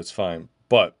to talk to, that's fine.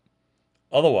 But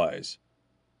otherwise,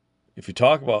 if you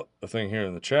talk about a thing here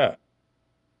in the chat,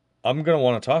 I'm going to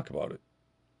want to talk about it.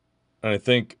 And I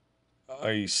think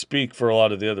I speak for a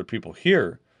lot of the other people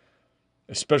here,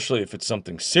 especially if it's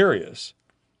something serious.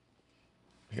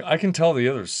 I can tell the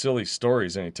other silly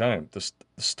stories anytime. The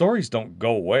stories don't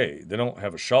go away. They don't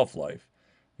have a shelf life.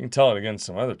 You can tell it again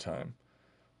some other time.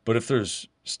 But if there's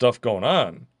stuff going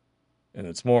on, and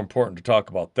it's more important to talk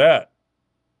about that,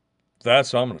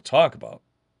 that's what I'm going to talk about.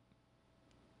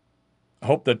 I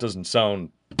hope that doesn't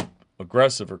sound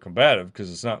aggressive or combative, because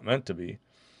it's not meant to be.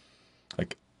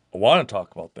 Like, I want to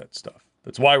talk about that stuff.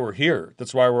 That's why we're here.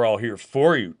 That's why we're all here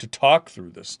for you, to talk through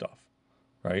this stuff,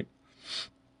 right?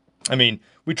 I mean,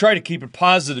 we try to keep it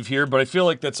positive here, but I feel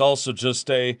like that's also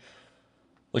just I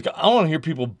want to hear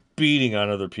people beating on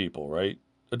other people, right?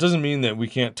 It doesn't mean that we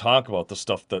can't talk about the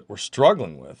stuff that we're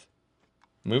struggling with.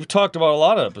 We've talked about a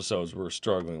lot of episodes where we're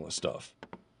struggling with stuff.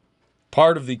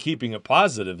 Part of the keeping it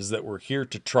positive is that we're here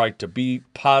to try to be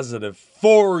positive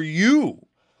for you,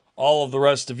 all of the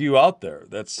rest of you out there.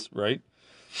 That's right.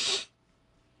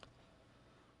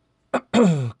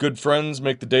 Good friends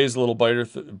make the days a little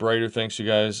brighter. Thanks, you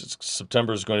guys.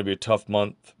 September is going to be a tough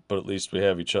month, but at least we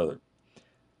have each other.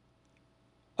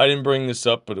 I didn't bring this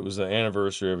up, but it was the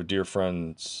anniversary of a dear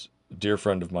friend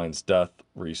of mine's death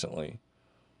recently.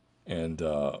 And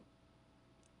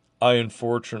I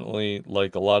unfortunately,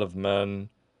 like a lot of men,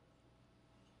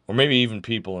 or maybe even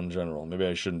people in general, maybe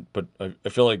I shouldn't, but I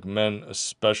feel like men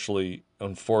especially,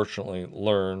 unfortunately,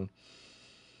 learn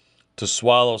to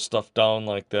swallow stuff down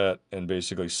like that and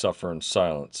basically suffer in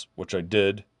silence, which I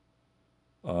did.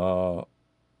 But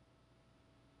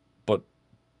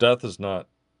death is not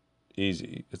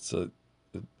easy.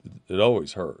 It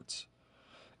always hurts.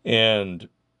 And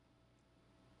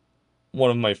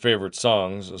one of my favorite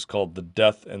songs is called The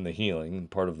Death and the Healing. And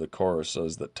part of the chorus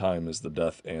says that time is the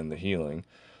death and the healing.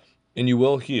 And you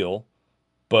will heal,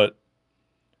 but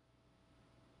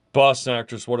Boston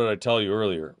actress, what did I tell you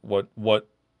earlier? What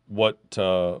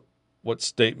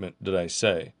statement did I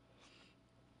say?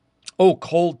 Oh,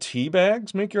 cold tea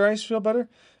bags make your eyes feel better?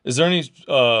 Is there any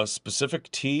specific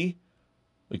tea?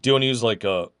 Like, do you want to use like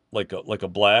a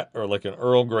black or like an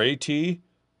Earl Grey tea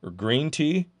or green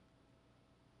tea?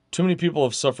 Too many people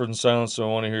have suffered in silence, so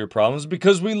I want to hear your problems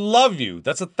because we love you.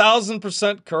 That's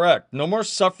 1,000% correct. No more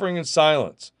suffering in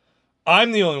silence.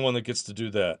 I'm the only one that gets to do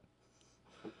that.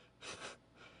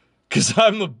 Because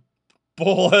I'm the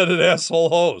bullheaded asshole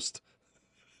host.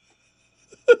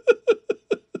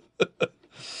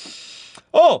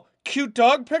 Oh, cute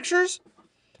dog pictures?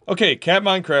 Okay, Cat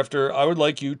Minecrafter, I would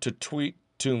like you to tweet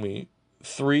to me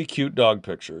 3 cute dog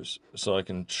pictures so I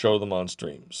can show them on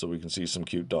stream so we can see some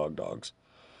cute dogs.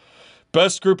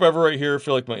 Best group ever right here. I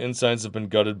feel like my insides have been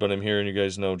gutted, but I'm here and you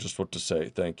guys know just what to say.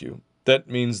 Thank you. That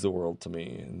means the world to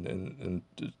me. And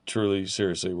truly,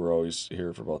 seriously, we're always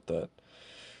here for about that.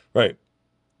 Right.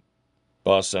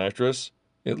 Boss actress.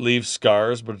 It leaves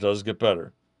scars, but it does get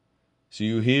better. So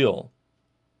you heal.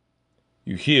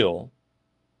 You heal,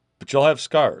 but you'll have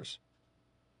scars.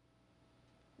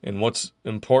 And what's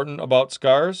important about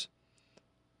scars?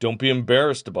 Don't be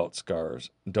embarrassed about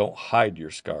scars. Don't hide your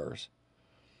scars.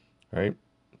 Right?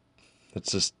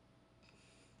 That's just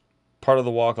part of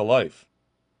the walk of life.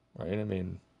 Right? I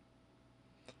mean,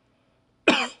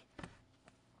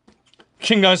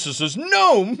 King Geister says,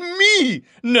 no, me!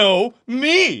 No,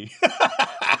 me!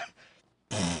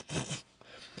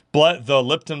 The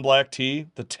Lipton black tea,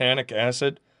 the tannic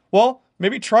acid. Well,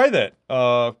 maybe try that.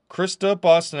 Krista,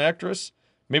 Boston actress,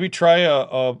 maybe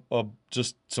try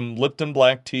just some Lipton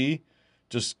black tea.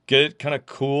 Just get it kind of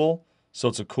cool, so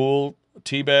it's a cool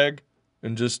tea bag,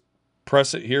 and just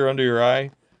press it here under your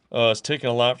eye. It's taking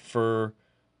a lot for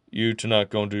you to not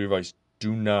go into your device.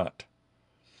 Do not.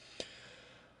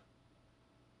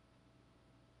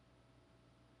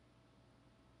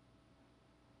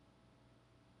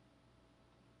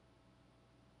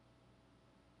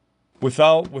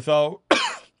 Without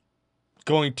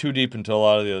going too deep into a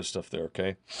lot of the other stuff there,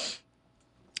 okay?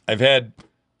 I've had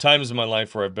times in my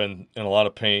life where I've been in a lot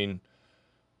of pain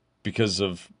because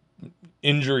of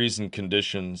injuries and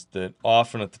conditions that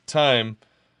often at the time,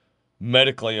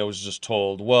 medically, I was just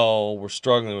told, well, we're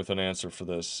struggling with an answer for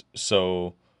this.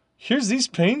 So here's these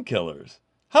painkillers.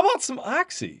 How about some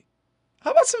Oxy?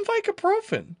 How about some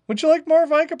Vicaprofen? Would you like more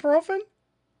Vicaprofen?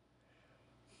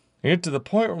 I get to the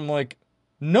point where I'm like,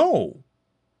 no.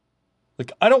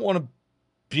 Like, I don't want to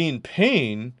be in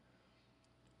pain,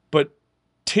 but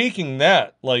taking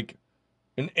that, like,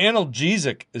 an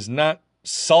analgesic is not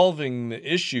solving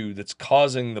the issue that's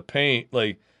causing the pain.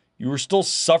 Like, you were still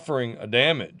suffering a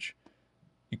damage.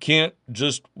 You can't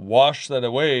just wash that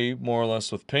away more or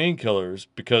less with painkillers,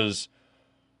 because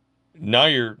now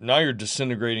you're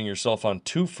disintegrating yourself on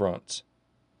two fronts.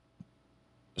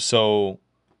 So,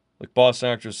 like Boss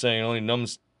Actor is saying, it only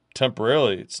numbs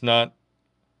temporarily. It's not.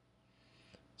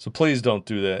 So please don't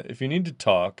do that. If you need to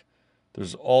talk,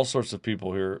 there's all sorts of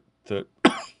people here that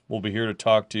will be here to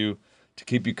talk to you, to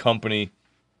keep you company.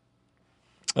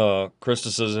 Krista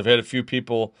says, I've had a few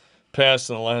people pass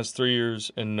in the last 3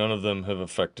 years, and none of them have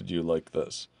affected you like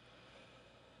this.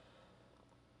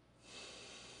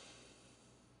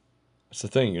 It's the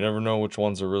thing. You never know which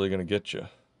ones are really going to get you.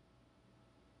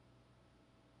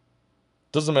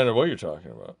 Doesn't matter what you're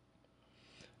talking about.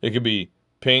 It could be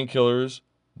painkillers,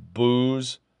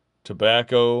 booze,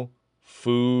 tobacco,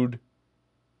 food.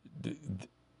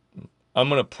 I'm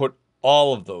going to put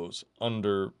all of those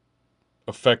under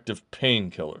effective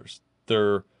painkillers.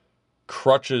 They're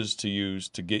crutches to use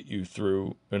to get you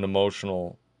through an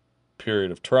emotional period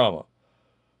of trauma.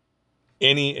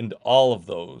 Any and all of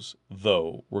those,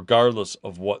 though, regardless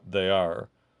of what they are,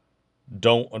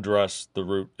 don't address the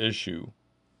root issue.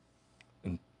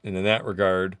 And in that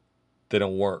regard, they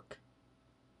don't work.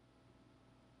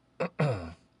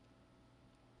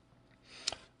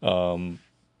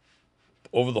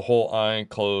 Over the whole eye,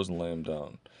 close and lay them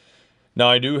down.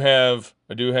 Now I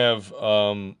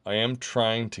am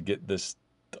trying to get this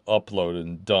uploaded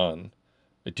and done.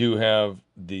 I do have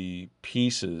the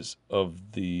pieces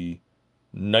of the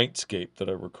nightscape that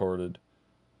I recorded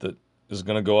that is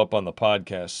going to go up on the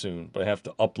podcast soon, but I have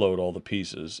to upload all the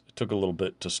pieces. It took a little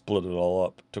bit to split it all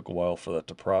up. It took a while for that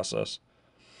to process.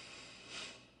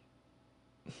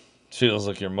 Feels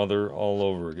like your mother all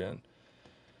over again.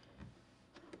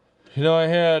 You know, I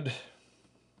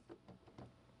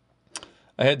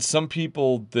had some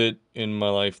people that in my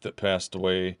life that passed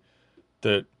away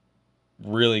that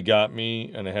really got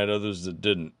me, and I had others that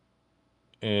didn't.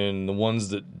 And the ones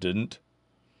that didn't,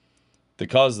 they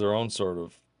caused their own sort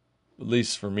of, at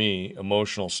least for me,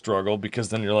 emotional struggle, because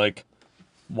then you're like,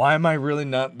 why am I really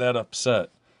not that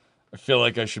upset? I feel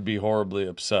like I should be horribly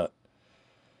upset.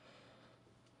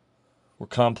 We're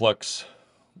complex,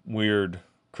 weird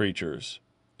creatures,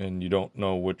 and you don't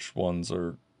know which ones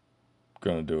are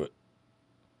going to do it.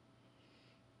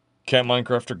 Cat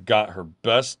Minecrafter got her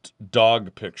best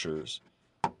dog pictures,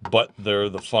 but they're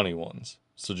the funny ones.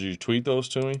 So did you tweet those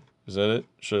to me? Is that it?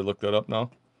 Should I look that up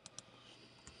now?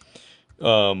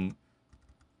 And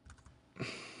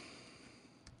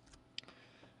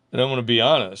I'm going to be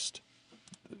honest.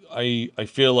 I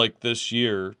feel like this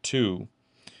year too.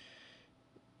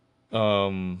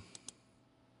 Oh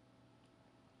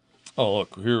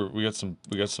look, here we got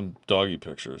some doggy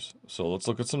pictures. So let's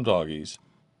look at some doggies.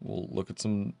 We'll look at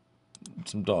some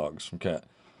dogs from Cat.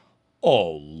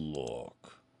 Oh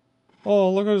look.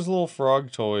 Oh, look at his little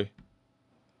frog toy.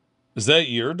 Is that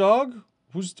your dog?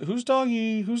 Whose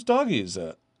doggy is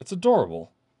that? It's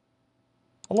adorable.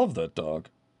 I love that dog.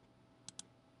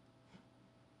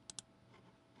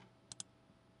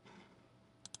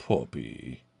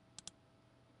 Puppy.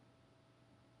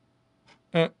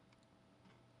 Eh.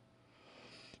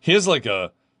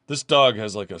 This dog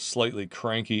has like a slightly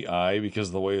cranky eye because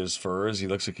of the way his fur is. He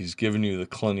looks like he's giving you the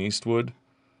Clint Eastwood.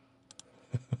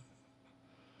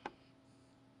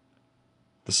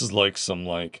 This is like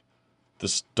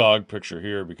this dog picture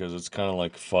here, because it's kind of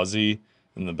like fuzzy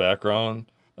in the background.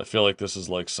 I feel like this is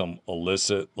like some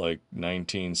illicit, like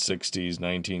 1960s,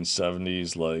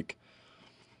 1970s, like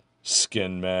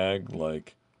skin mag,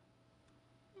 like,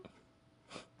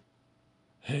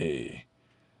 hey,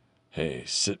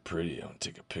 sit pretty. I want to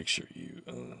take a picture of you.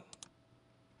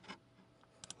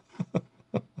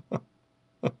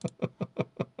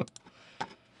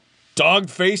 Dog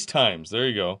FaceTimes. There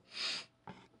you go.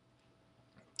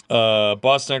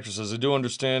 Boston Actress says, I do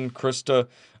understand, Krista.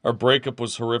 Our breakup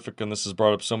was horrific, and this has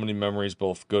brought up so many memories,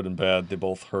 both good and bad. They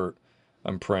both hurt.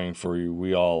 I'm praying for you.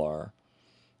 We all are.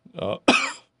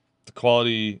 The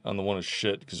quality on the one is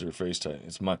shit because of your FaceTime.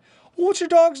 It's mine. Well, what's your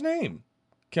dog's name?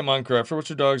 Come on, Crafter. What's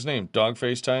your dog's name? Dog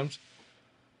FaceTimes?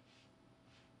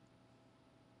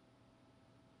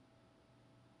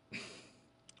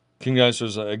 King Guy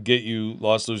says, I get you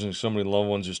lost losing so many loved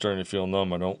ones, you're starting to feel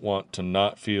numb. I don't want to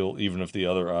not feel, even if the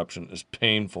other option is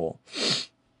painful.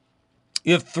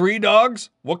 You have 3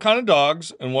 dogs? What kind of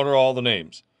dogs, and what are all the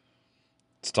names?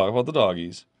 Let's talk about the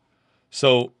doggies.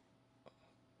 So,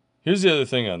 here's the other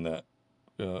thing on that.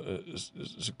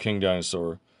 Is King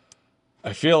Dinosaur.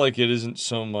 I feel like it isn't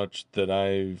so much that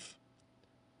I've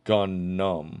gone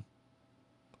numb.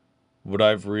 What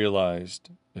I've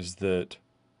realized is that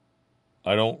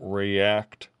I don't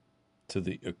react to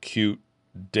the acute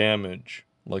damage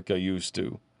like I used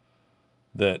to.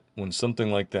 That when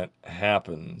something like that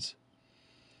happens,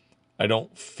 I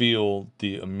don't feel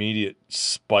the immediate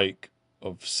spike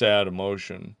of sad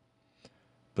emotion.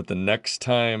 But the next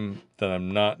time that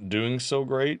I'm not doing so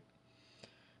great,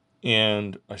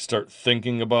 and I start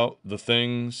thinking about the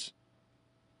things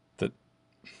that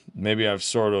maybe I've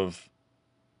sort of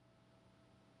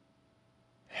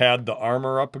had the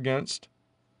armor up against,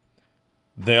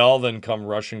 they all then come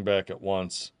rushing back at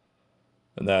once.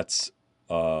 And that's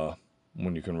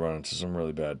when you can run into some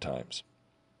really bad times.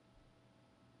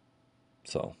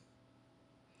 So.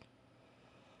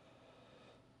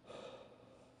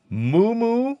 Moo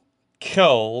Moo,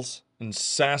 Kells, and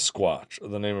Sasquatch are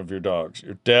the name of your dogs.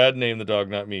 Your dad named the dog,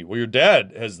 not me. Well, your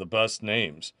dad has the best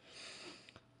names.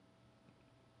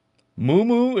 Moo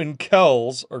Moo and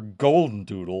Kells are golden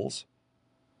doodles.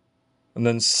 And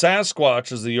then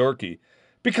Sasquatch is the Yorkie.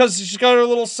 Because she's got her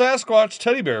little Sasquatch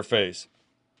teddy bear face.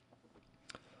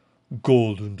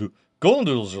 Golden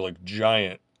doodles are like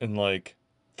giant and like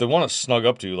they want to snug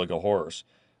up to you like a horse.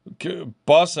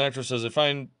 Boston Actress says, I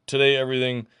find today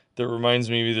everything that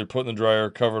reminds me of either put in the dryer or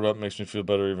covered up makes me feel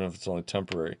better even if it's only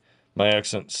temporary. My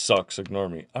accent sucks. Ignore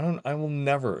me. I will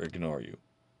never ignore you.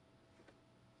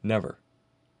 Never.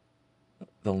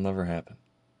 That'll never happen.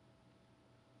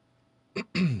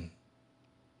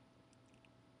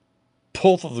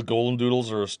 Both of the golden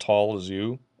doodles are as tall as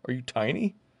you. Are you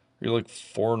tiny? Are you like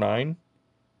 4'9"?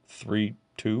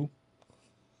 3'2"?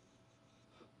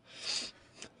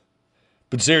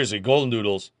 But seriously, golden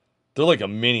doodles, they're like a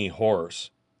mini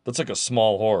horse. That's like a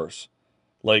small horse.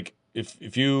 Like if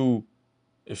it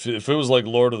was like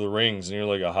Lord of the Rings and you're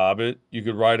like a hobbit, you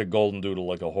could ride a golden doodle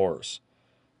like a horse.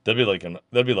 That'd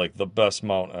be like the best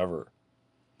mount ever.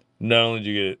 Not only do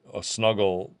you get a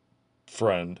snuggle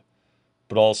friend,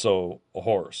 but also a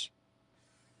horse.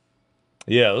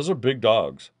 Yeah, those are big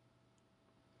dogs.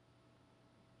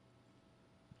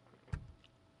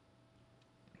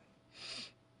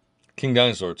 King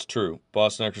Dinosaur, it's true.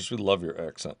 Boston Actress, we love your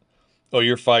accent. Oh,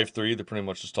 you're 5'3", they're pretty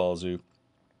much as tall as you.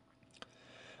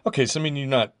 Okay, so I mean you're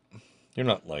not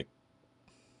like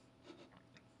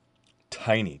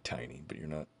tiny, but you're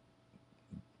not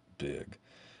big.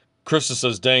 Krista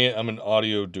says, dang it, I'm an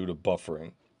audio due to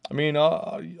buffering. I mean,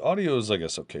 audio is, I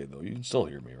guess, okay, though. You can still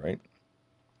hear me, right?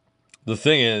 The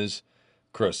thing is,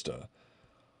 Krista,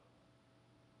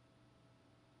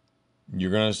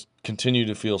 you're going to continue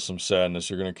to feel some sadness.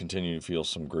 You're going to continue to feel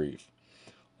some grief.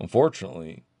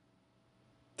 Unfortunately,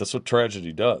 that's what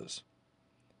tragedy does.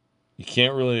 You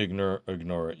can't really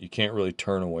ignore it. You can't really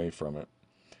turn away from it.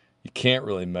 You can't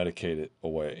really medicate it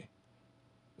away.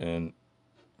 And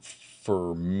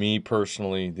for me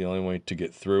personally, the only way to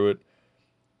get through it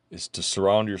is to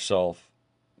surround yourself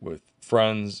with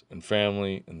friends and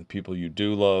family and the people you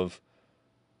do love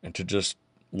and to just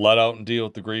let out and deal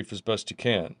with the grief as best you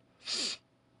can.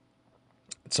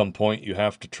 At some point, you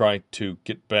have to try to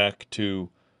get back to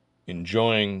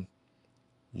enjoying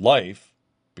life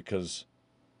because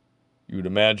you would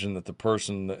imagine that the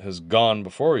person that has gone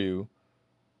before you,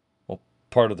 well,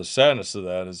 part of the sadness of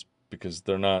that is because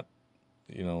they're not,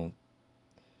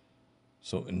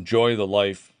 so enjoy the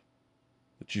life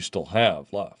that you still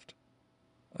have left.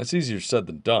 That's easier said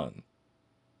than done.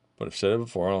 But I've said it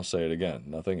before and I'll say it again.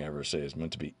 Nothing I ever say is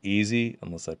meant to be easy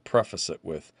unless I preface it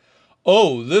with,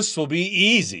 oh, this will be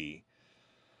easy.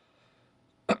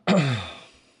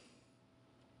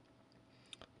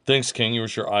 Thanks, King. You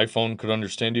wish your iPhone could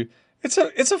understand you. It's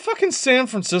a fucking San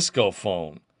Francisco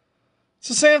phone.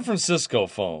 It's a San Francisco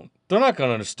phone. They're not going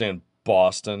to understand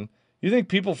Boston. You think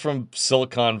people from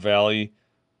Silicon Valley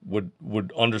would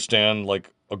understand like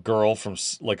a girl from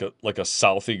like a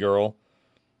Southie girl?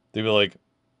 They'd be like,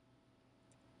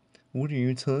 What are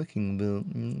you talking about?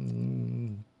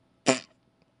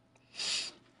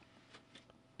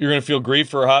 You're going to feel grief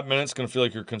for a hot minute. It's going to feel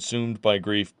like you're consumed by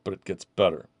grief, but it gets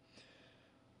better.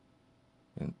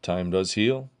 And time does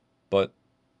heal, but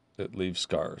it leaves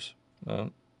scars.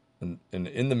 And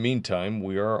in the meantime,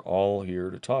 we are all here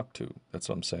to talk to. That's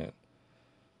what I'm saying.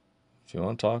 If you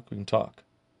want to talk, we can talk.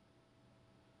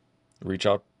 Reach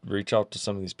out to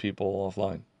some of these people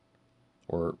offline.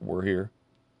 Or we're here.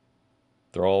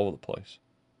 They're all over the place.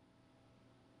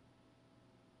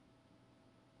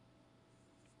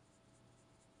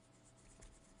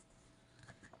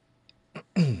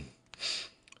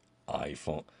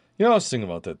 iPhone. You know, I was thinking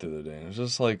about that the other day. And it was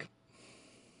just like,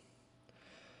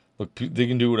 look, they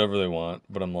can do whatever they want,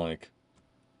 but I'm like,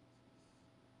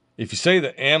 if you say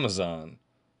the Amazon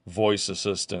voice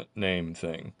assistant name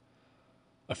thing,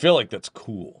 I feel like that's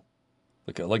cool.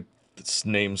 I like this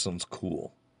name sounds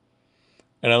cool.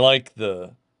 And I like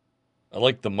the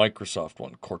Microsoft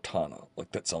one, Cortana.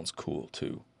 Like that sounds cool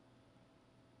too.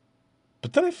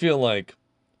 But then I feel like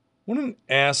what an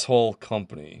asshole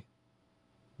company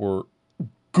or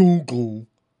Google,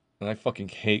 and I fucking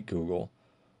hate Google.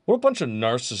 What a bunch of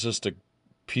narcissistic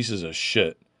pieces of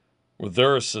shit. With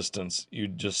their assistants,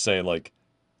 you'd just say like,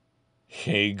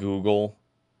 "Hey Google."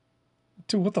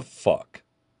 Dude, what the fuck?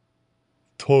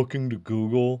 Talking to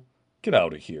Google? Get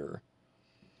out of here.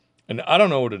 And I don't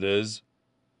know what it is,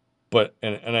 but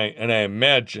and I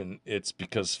imagine it's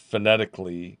because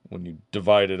phonetically, when you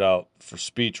divide it out for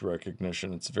speech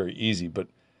recognition, it's very easy. But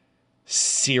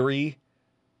Siri,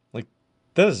 like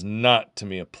that is not to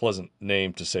me a pleasant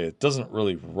name to say. It doesn't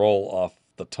really roll off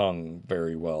the tongue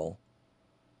very well.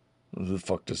 Who the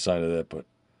fuck decided that? But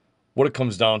what it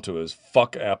comes down to is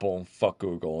fuck Apple and fuck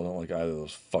Google. I don't like either of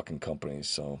those fucking companies.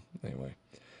 So anyway,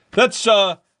 that's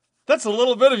a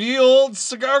little bit of ye old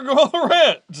cigar girl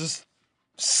rant. Just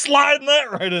sliding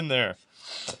that right in there.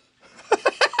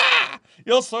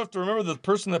 You also have to remember that the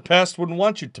person that passed wouldn't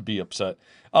want you to be upset.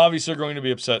 Obviously, they're going to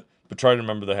be upset, but try to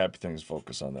remember the happy things.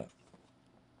 Focus on that.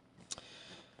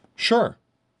 Sure.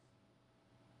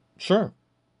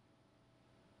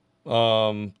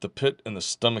 The pit in the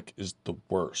stomach is the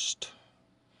worst.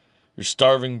 You're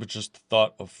starving, but just the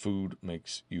thought of food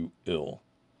makes you ill.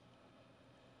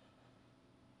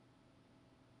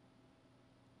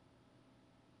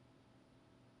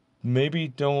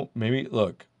 Maybe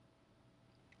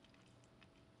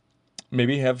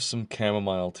have some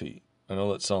chamomile tea. I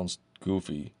know that sounds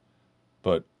goofy,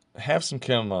 but have some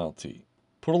chamomile tea.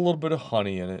 Put a little bit of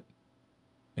honey in it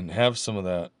and have some of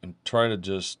that and try to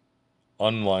just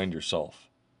unwind yourself.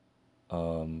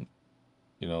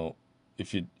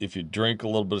 If you drink a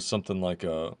little bit of something like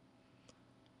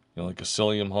like a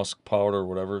psyllium husk powder or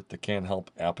whatever, that can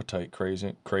help appetite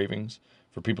cravings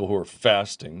for people who are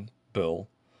fasting, Bill.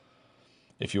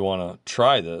 If you want to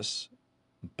try this,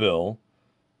 Bill,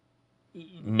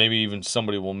 maybe even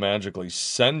somebody will magically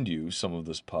send you some of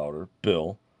this powder,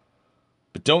 Bill.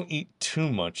 But don't eat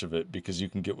too much of it because you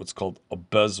can get what's called a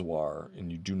bezoar,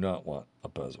 and you do not want a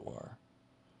bezoar.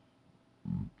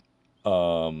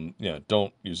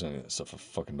 Don't use any of that stuff. I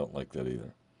fucking don't like that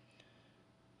either.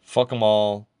 Fuck them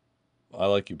all. I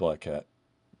like you, Black Cat.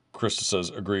 Krista says,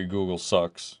 agree, Google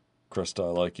sucks. Krista,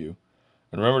 I like you.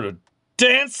 And remember to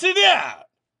dance it out.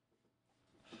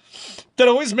 That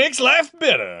always makes life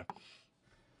better.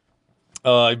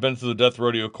 I've been through the death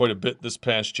rodeo quite a bit this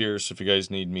past year, so if you guys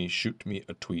need me, shoot me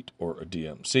a tweet or a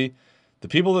DM. See, the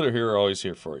people that are here are always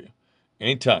here for you.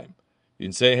 Anytime. You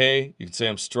can say, hey, you can say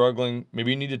I'm struggling.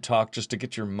 Maybe you need to talk just to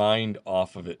get your mind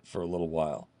off of it for a little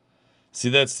while. See,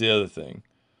 that's the other thing.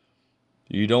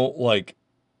 You don't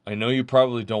I know you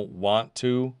probably don't want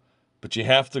to, but you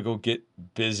have to go get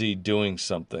busy doing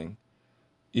something.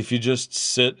 If you just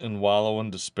sit and wallow in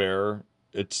despair,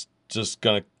 it's just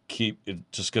going to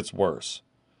it just gets worse.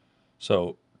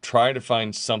 So try to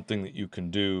find something that you can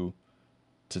do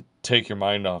to take your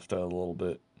mind off that a little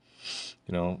bit.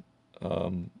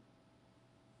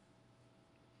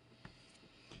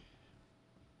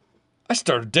 I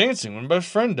started dancing when my best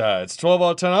friend died. It's 12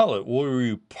 out of 10 outlet. Were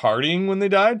you partying when they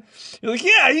died? You're like,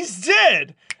 yeah, he's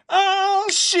dead. Oh,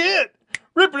 shit.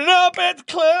 Ripping it up at the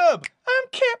club. I'm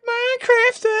Cat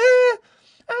Minecrafter.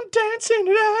 I'm dancing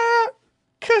it out.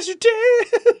 Cause you're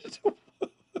dead.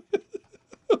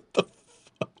 What the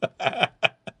fuck?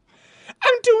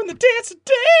 I'm doing the dance of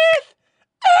death.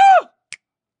 Oh,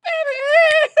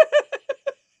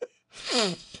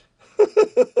 baby.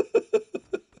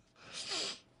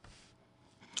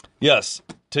 Yes,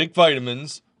 take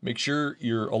vitamins. Make sure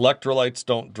your electrolytes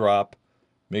don't drop.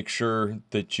 Make sure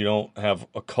that you don't have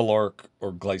a caloric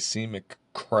or glycemic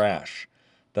crash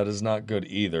That is not good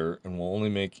either and will only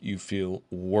make you feel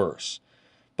worse.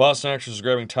 Boston Actors is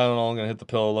grabbing Tylenol. I'm going to hit the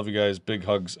pillow. Love you guys. Big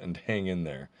hugs and hang in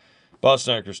there.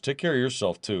 Boston Actors, take care of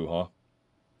yourself too, huh?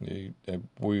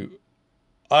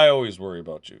 I always worry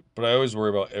about you, but I always worry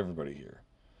about everybody here.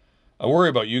 I worry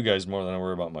about you guys more than I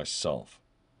worry about myself.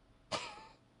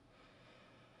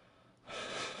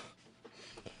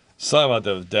 Something about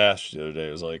that with Dash the other day.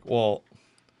 It was like, well,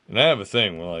 and I have a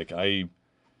thing where like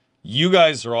you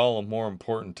guys are all more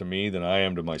important to me than I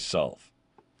am to myself.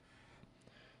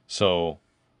 So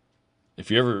if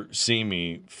you ever see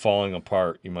me falling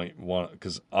apart, you might want,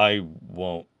 because I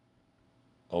won't,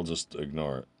 I'll just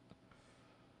ignore it.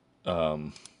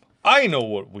 I know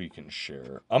what we can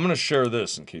share. I'm going to share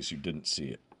this in case you didn't see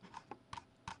it.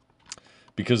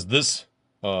 Because this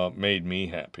made me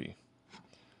happy.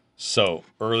 So,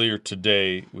 earlier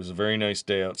today was a very nice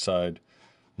day outside.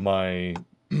 My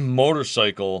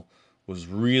motorcycle was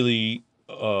really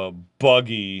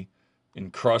buggy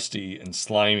and crusty and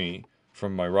slimy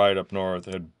from my ride up north.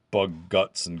 It had bug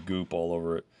guts and goop all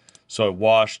over it. So I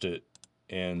washed it,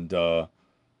 and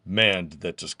man, did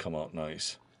that just come out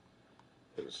nice.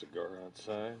 Put a cigar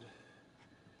outside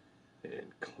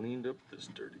and cleaned up this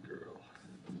dirty girl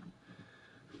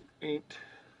who ain't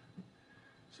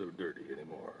so dirty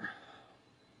anymore.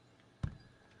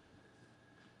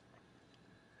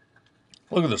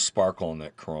 Look at the sparkle on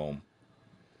that chrome.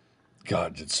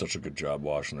 God, did such a good job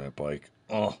washing that bike.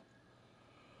 Oh.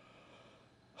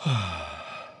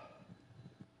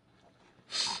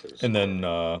 And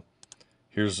then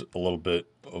here's a little bit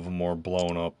of a more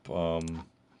blown up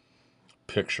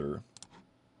picture.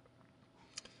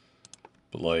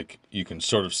 But like you can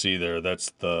sort of see there,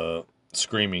 that's the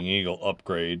Screaming Eagle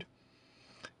upgrade.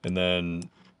 And then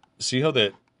see how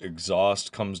that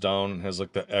exhaust comes down and has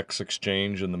like the X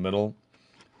exchange in the middle?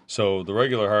 So the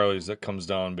regular Harleys, that comes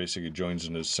down, basically joins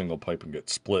into a single pipe and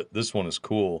gets split. This one is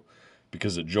cool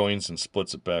because it joins and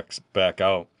splits it back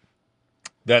out.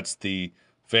 That's the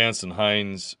Vance and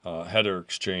Hines header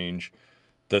exchange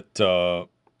that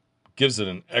gives it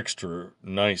an extra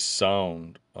nice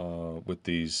sound with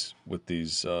the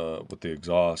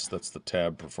exhaust. That's the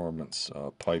Tab Performance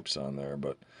pipes on there.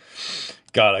 But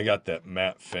God, I got that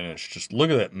matte finish. Just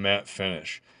look at that matte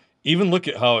finish. Even look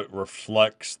at how it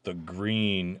reflects the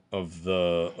green of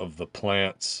the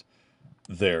plants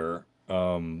there.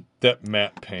 That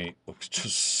matte paint looks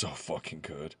just so fucking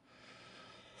good.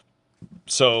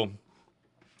 So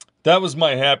that was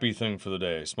my happy thing for the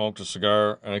day. I smoked a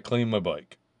cigar and I cleaned my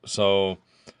bike. So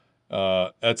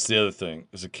that's the other thing,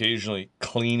 is occasionally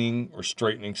cleaning or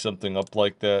straightening something up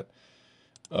like that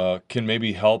can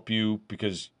maybe help you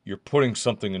because you're putting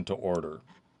something into order.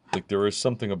 Like there is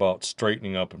something about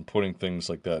straightening up and putting things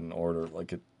like that in order.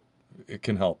 Like it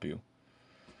can help you.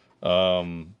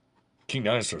 King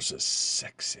Dinosaur says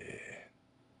sexy.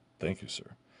 Thank you,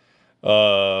 sir.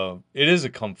 It is a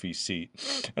comfy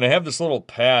seat. And I have this little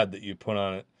pad that you put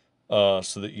on it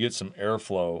so that you get some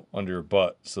airflow under your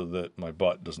butt so that my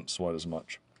butt doesn't sweat as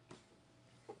much.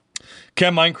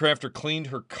 Cat Minecrafter cleaned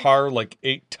her car like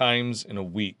 8 times in a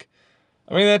week.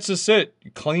 I mean, that's just it.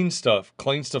 You clean stuff,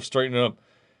 straighten it up.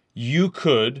 You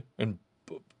could, and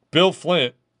Bill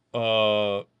Flint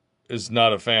is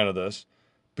not a fan of this,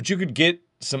 but you could get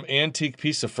some antique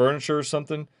piece of furniture or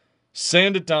something,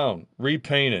 sand it down,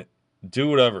 repaint it, do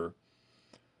whatever.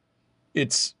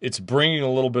 It's bringing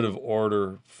a little bit of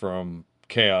order from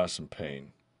chaos and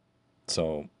pain.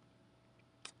 So,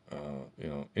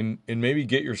 and maybe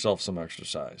get yourself some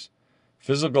exercise.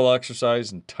 Physical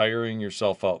exercise and tiring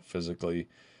yourself out physically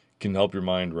can help your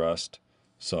mind rest.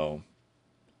 So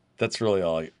that's really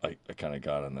all I kind of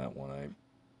got on that one.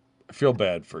 I feel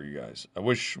bad for you guys. I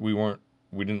wish we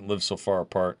didn't live so far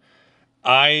apart.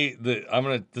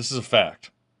 This is a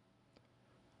fact.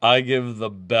 I give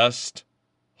the best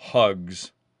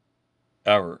hugs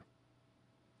ever.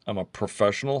 I'm a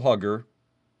professional hugger.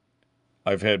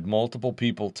 I've had multiple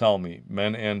people tell me,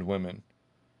 men and women,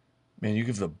 man, you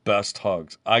give the best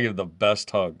hugs. I give the best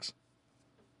hugs.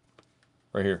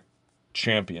 Right here.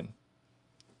 Champion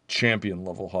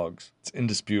level hugs. It's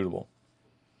indisputable.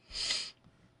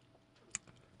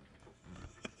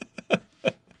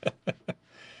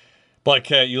 Black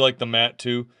Cat, you like the matte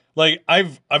too? Like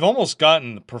I've almost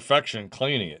gotten the perfection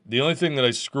cleaning it. The only thing that I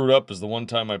screwed up is the one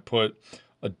time I put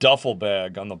a duffel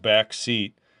bag on the back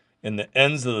seat and the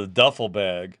ends of the duffel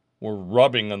bag were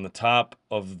rubbing on the top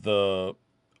of the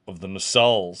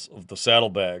nacelles of the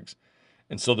saddlebags.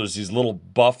 And so there's these little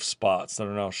buff spots that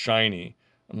are now shiny.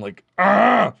 I'm like,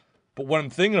 ah! But what I'm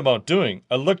thinking about doing,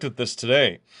 I looked at this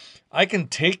today. I can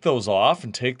take those off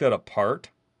and take that apart.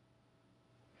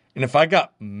 And if I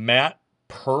got matte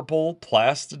purple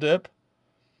plastidip,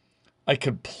 I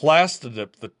could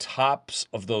plastidip the tops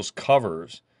of those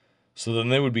covers so then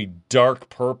they would be dark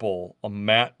purple, a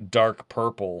matte dark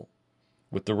purple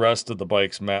with the rest of the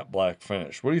bike's matte black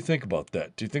finish. What do you think about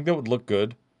that? Do you think that would look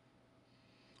good?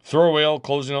 Throw away all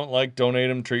clothes you don't like, donate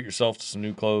them, treat yourself to some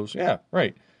new clothes. Yeah,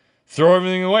 right. Throw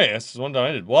everything away. That's one time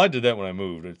I did. Well, I did that when I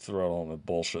moved. I threw out all the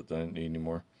bullshit that I didn't need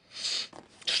anymore. It's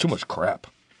too much crap.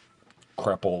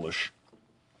 Crapolish.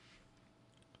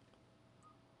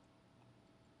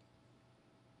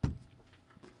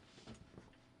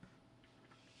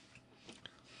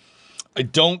 I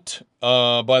don't,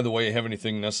 by the way, have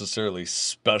anything necessarily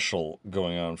special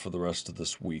going on for the rest of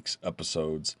this week's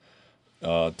episodes.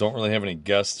 Don't really have any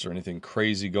guests or anything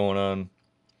crazy going on.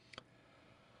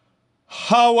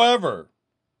 However,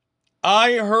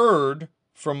 I heard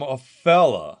from a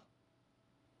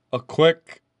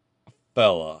quick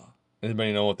fella.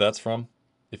 Anybody know what that's from?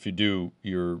 If you do,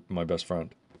 you're my best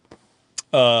friend.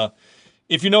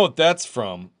 If you know what that's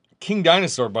from, King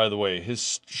Dinosaur, by the way,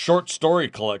 his short story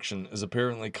collection is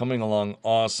apparently coming along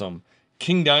awesome.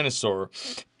 King Dinosaur,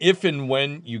 if and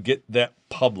when you get that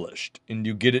published and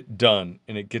you get it done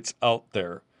and it gets out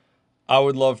there, I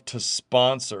would love to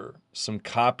sponsor some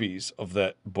copies of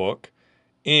that book.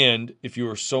 And if you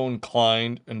are so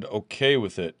inclined and okay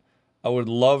with it, I would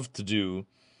love to do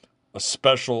a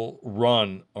special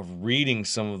run of reading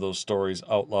some of those stories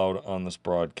out loud on this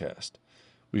broadcast.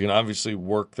 We can obviously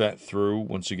work that through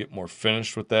once you get more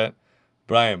finished with that.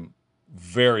 But I am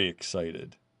very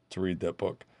excited to read that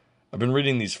book. I've been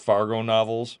reading these Fargo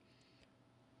novels,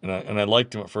 and I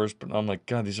liked them at first, but I'm like,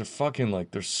 God, these are fucking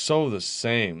like, they're so the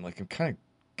same. Like, I'm kind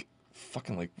of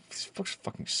fucking like, these books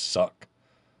fucking suck.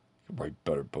 I could write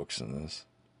better books than this.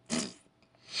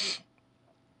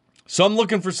 So I'm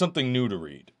looking for something new to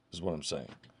read, is what I'm saying.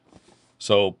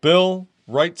 So, Bill,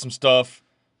 write some stuff.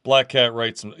 Black Cat,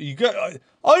 write some.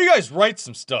 All you guys write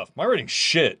some stuff. My writing's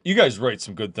shit. You guys write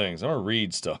some good things. I'm gonna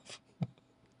read stuff.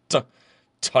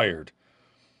 Tired.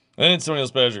 And then somebody else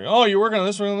badgering. Oh, you're working on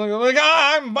this one? Like,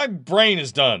 my brain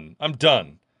is done. I'm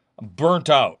done. I'm burnt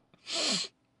out.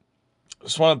 I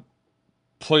just want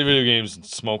to play video games and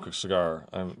smoke a cigar.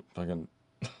 I'm fucking.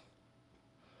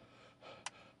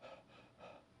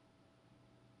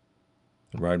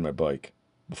 Ride my bike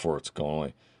before it's going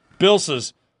away. Bill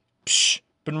says, psh,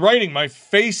 been writing my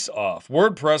face off.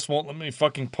 WordPress won't let me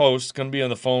fucking post. Gonna be on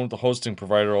the phone with the hosting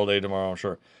provider all day tomorrow, I'm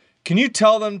sure. Can you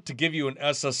tell them to give you an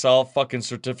SSL fucking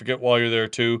certificate while you're there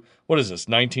too? What is this,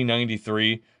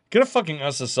 1993? Get a fucking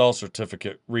SSL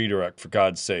certificate redirect, for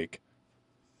God's sake.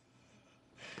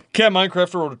 Cat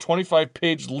Minecrafter wrote a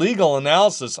 25-page legal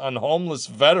analysis on homeless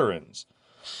veterans.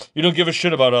 You don't give a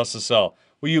shit about SSL.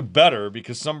 Well, you better,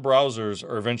 because some browsers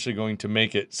are eventually going to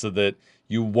make it so that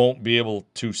you won't be able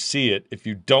to see it if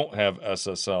you don't have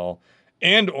SSL,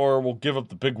 and or will give up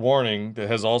the big warning that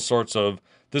has all sorts of,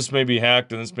 this may be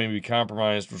hacked and this may be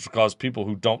compromised, which will cause people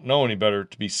who don't know any better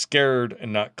to be scared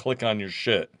and not click on your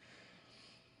shit.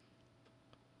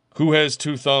 Who has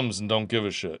two thumbs and don't give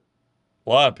a shit? A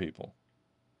lot of people.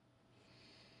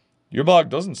 Your blog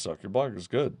doesn't suck. Your blog is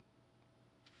good.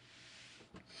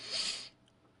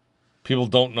 People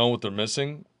don't know what they're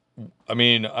missing. I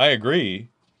mean, I agree.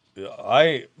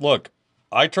 I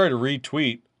try to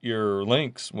retweet your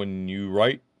links when you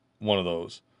write one of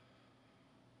those.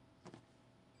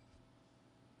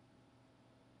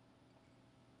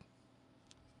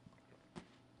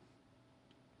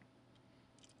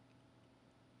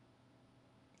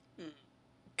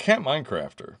 Cat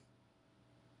Minecrafter.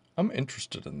 I'm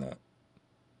interested in that.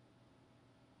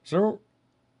 Is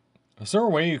there a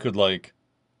way you could, like,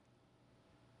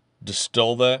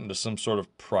 distill that into some sort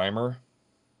of primer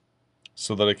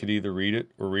so that I could either read it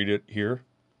or read it here?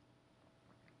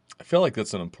 I feel like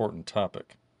that's an important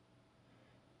topic.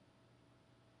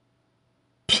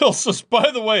 Bill says, by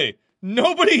the way,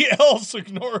 nobody else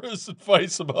ignores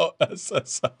advice about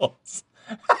SSLs.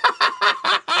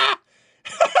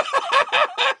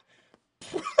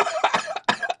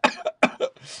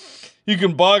 You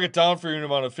can bog it down for you in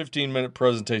about a 15-minute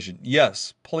presentation.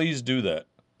 Yes, please do that.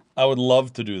 I would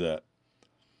love to do that.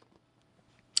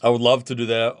 I would love to do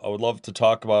that. I would love to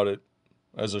talk about it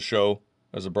as a show,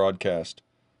 as a broadcast.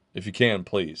 If you can,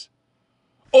 please.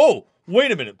 Oh,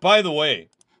 wait a minute. By the way,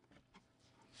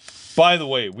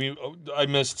 I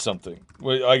missed something.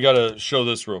 Wait, I gotta show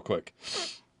this real quick.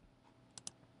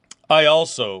 I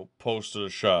also posted a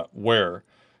shot where,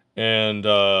 and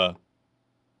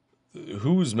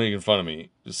who was making fun of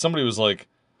me? Somebody was like,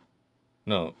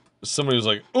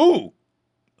 ooh,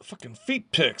 fucking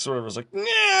feet pics or whatever. I was like,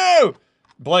 no!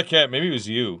 Black Cat, maybe it was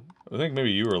you. I think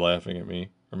maybe you were laughing at me.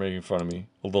 are making fun of me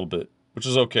a little bit, which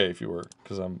is okay if you were,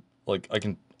 because I'm like I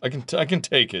can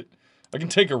take it. I can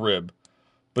take a rib.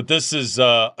 But this is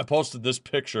I posted this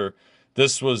picture.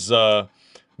 This was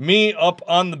me up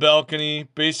on the balcony,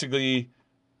 basically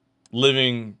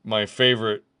living my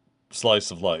favorite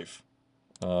slice of life.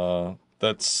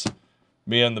 That's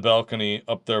me on the balcony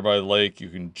up there by the lake. You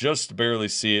can just barely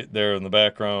see it there in the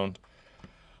background.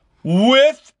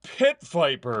 With pit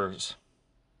vipers.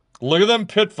 Look at them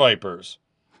pit vipers.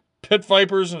 Pit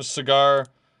vipers and a cigar.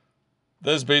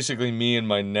 That is basically me in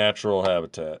my natural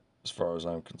habitat, as far as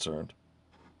I'm concerned.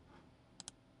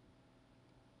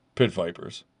 Pit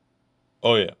vipers.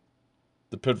 Oh, yeah.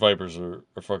 The pit vipers are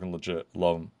fucking legit.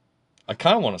 Love them. I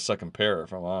kind of want a second pair,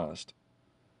 if I'm honest.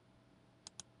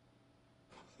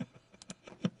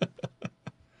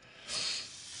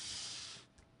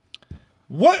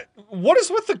 What is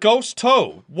with the ghost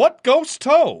toe? What ghost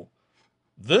toe?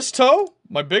 This toe?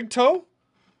 My big toe?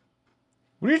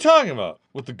 What are you talking about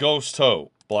with the ghost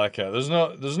toe, Black Hat? There's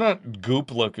not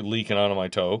goop leaking out of my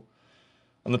toe.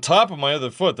 On the top of my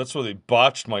other foot, that's where they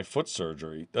botched my foot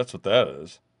surgery. That's what that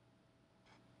is.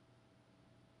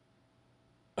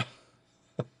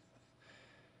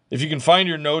 If you can find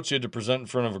your notes you had to present in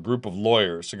front of a group of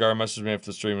lawyers, Cigar, message me after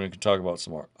the stream and we can talk about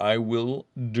some more. I will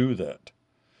do that.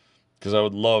 Because I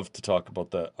would love to talk about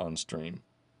that on stream.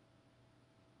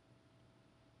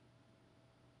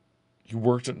 You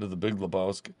worked into the Big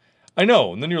Lebowski. I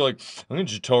know, and then you're like, I'm going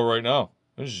to get your toe right now.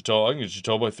 I can get your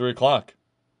toe by 3 o'clock.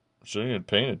 So you get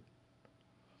painted.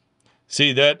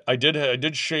 See, that I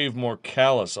did shave more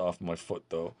callus off my foot,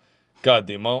 though. God,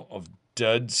 the amount of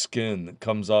dead skin that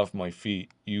comes off my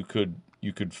feet, you could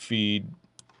feed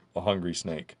a hungry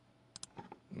snake.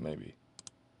 Maybe.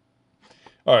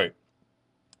 All right.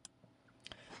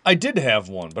 I did have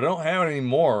one, but I don't have it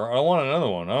anymore. I want another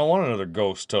one. I don't want another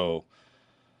ghost toe.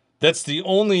 That's the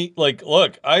only, like,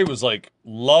 look, I was, like,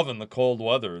 loving the cold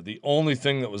weather. The only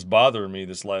thing that was bothering me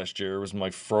this last year was my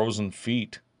frozen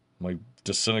feet. My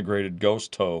disintegrated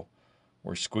ghost toe,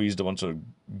 where I squeezed a bunch of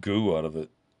goo out of it.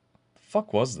 The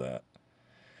fuck was that?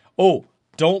 Oh,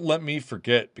 don't let me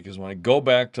forget, because when I go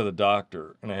back to the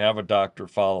doctor and I have a doctor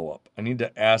follow-up, I need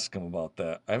to ask him about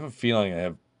that. I have a feeling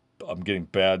I'm getting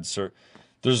bad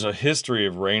There's a history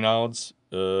of Raynaud's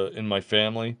in my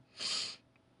family,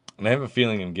 and I have a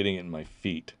feeling I'm getting it in my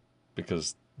feet,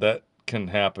 because that can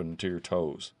happen to your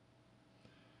toes.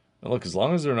 And look, as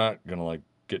long as they're not going to, like,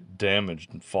 get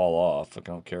damaged and fall off, like,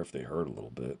 I don't care if they hurt a little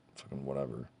bit. Fucking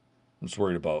whatever. I'm just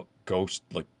worried about ghost,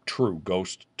 like, true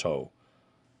ghost toe.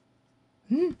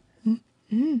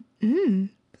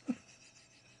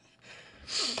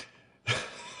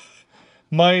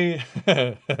 My...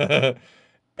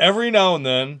 Every now and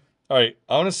then... All right,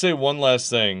 I want to say one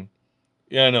last thing.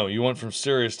 Yeah, I know, you went from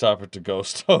serious topic to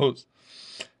ghost toes.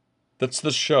 That's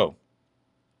the show.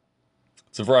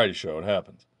 It's a variety show. It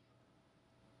happens.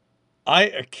 I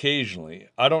occasionally,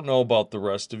 I don't know about the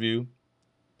rest of you,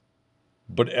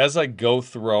 but as I go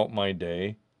throughout my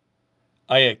day,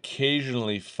 I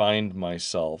occasionally find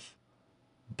myself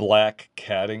black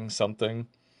catting something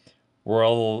where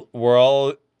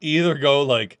I'll either go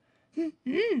like,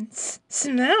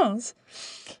 Smells.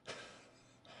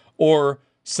 or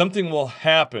something will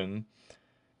happen,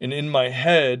 and in my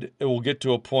head, it will get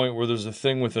to a point where there's a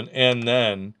thing with an and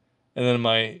then in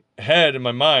my head, in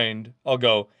my mind, I'll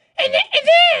go, and then.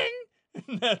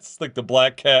 And that's like the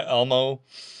Black Cat Elmo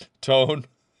tone.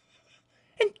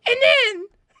 And then.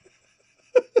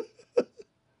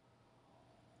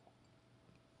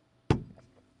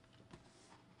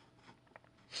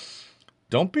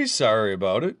 Don't be sorry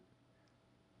about it.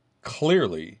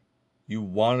 Clearly, you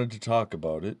wanted to talk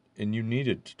about it, and you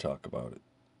needed to talk about it.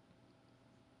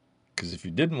 Because if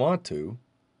you didn't want to,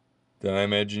 then I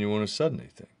imagine you wouldn't have said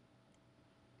anything.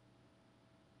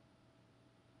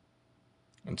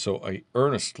 And so I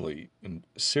earnestly and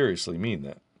seriously mean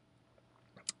that.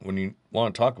 When you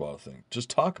want to talk about a thing, just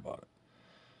talk about it.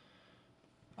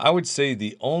 I would say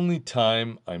the only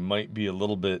time I might be a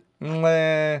little bit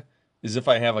meh is if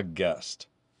I have a guest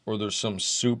or there's some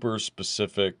super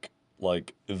specific,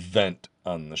 like, event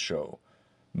on the show.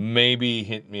 Maybe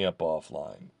hit me up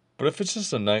offline. But if it's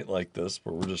just a night like this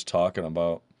where we're just talking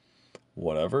about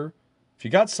whatever, if you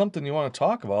got something you want to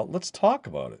talk about, let's talk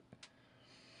about it.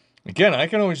 Again, I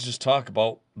can always just talk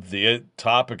about the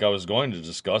topic I was going to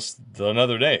discuss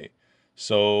another day.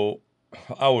 So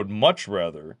I would much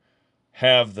rather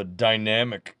have the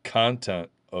dynamic content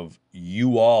of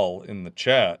you all in the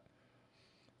chat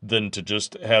than to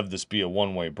just have this be a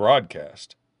one-way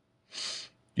broadcast.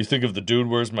 You think of the dude,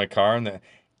 where's my car?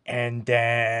 And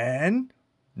then...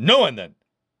 No, and then.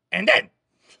 And then.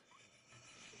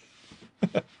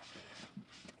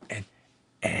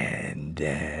 And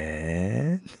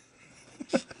then...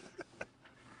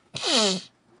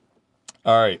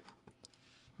 All right.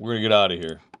 We're going to get out of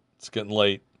here. It's getting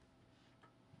late.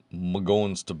 I'm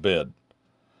going to bed.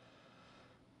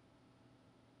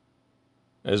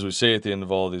 As we say at the end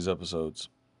of all of these episodes,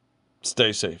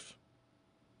 stay safe.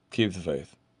 Keep the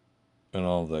faith. And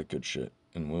all of that good shit.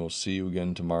 And we'll see you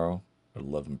again tomorrow at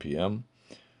 11 p.m.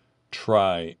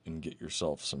 Try and get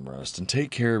yourself some rest. And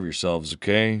take care of yourselves,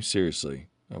 okay? Seriously.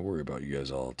 I worry about you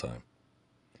guys all the time.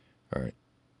 All right.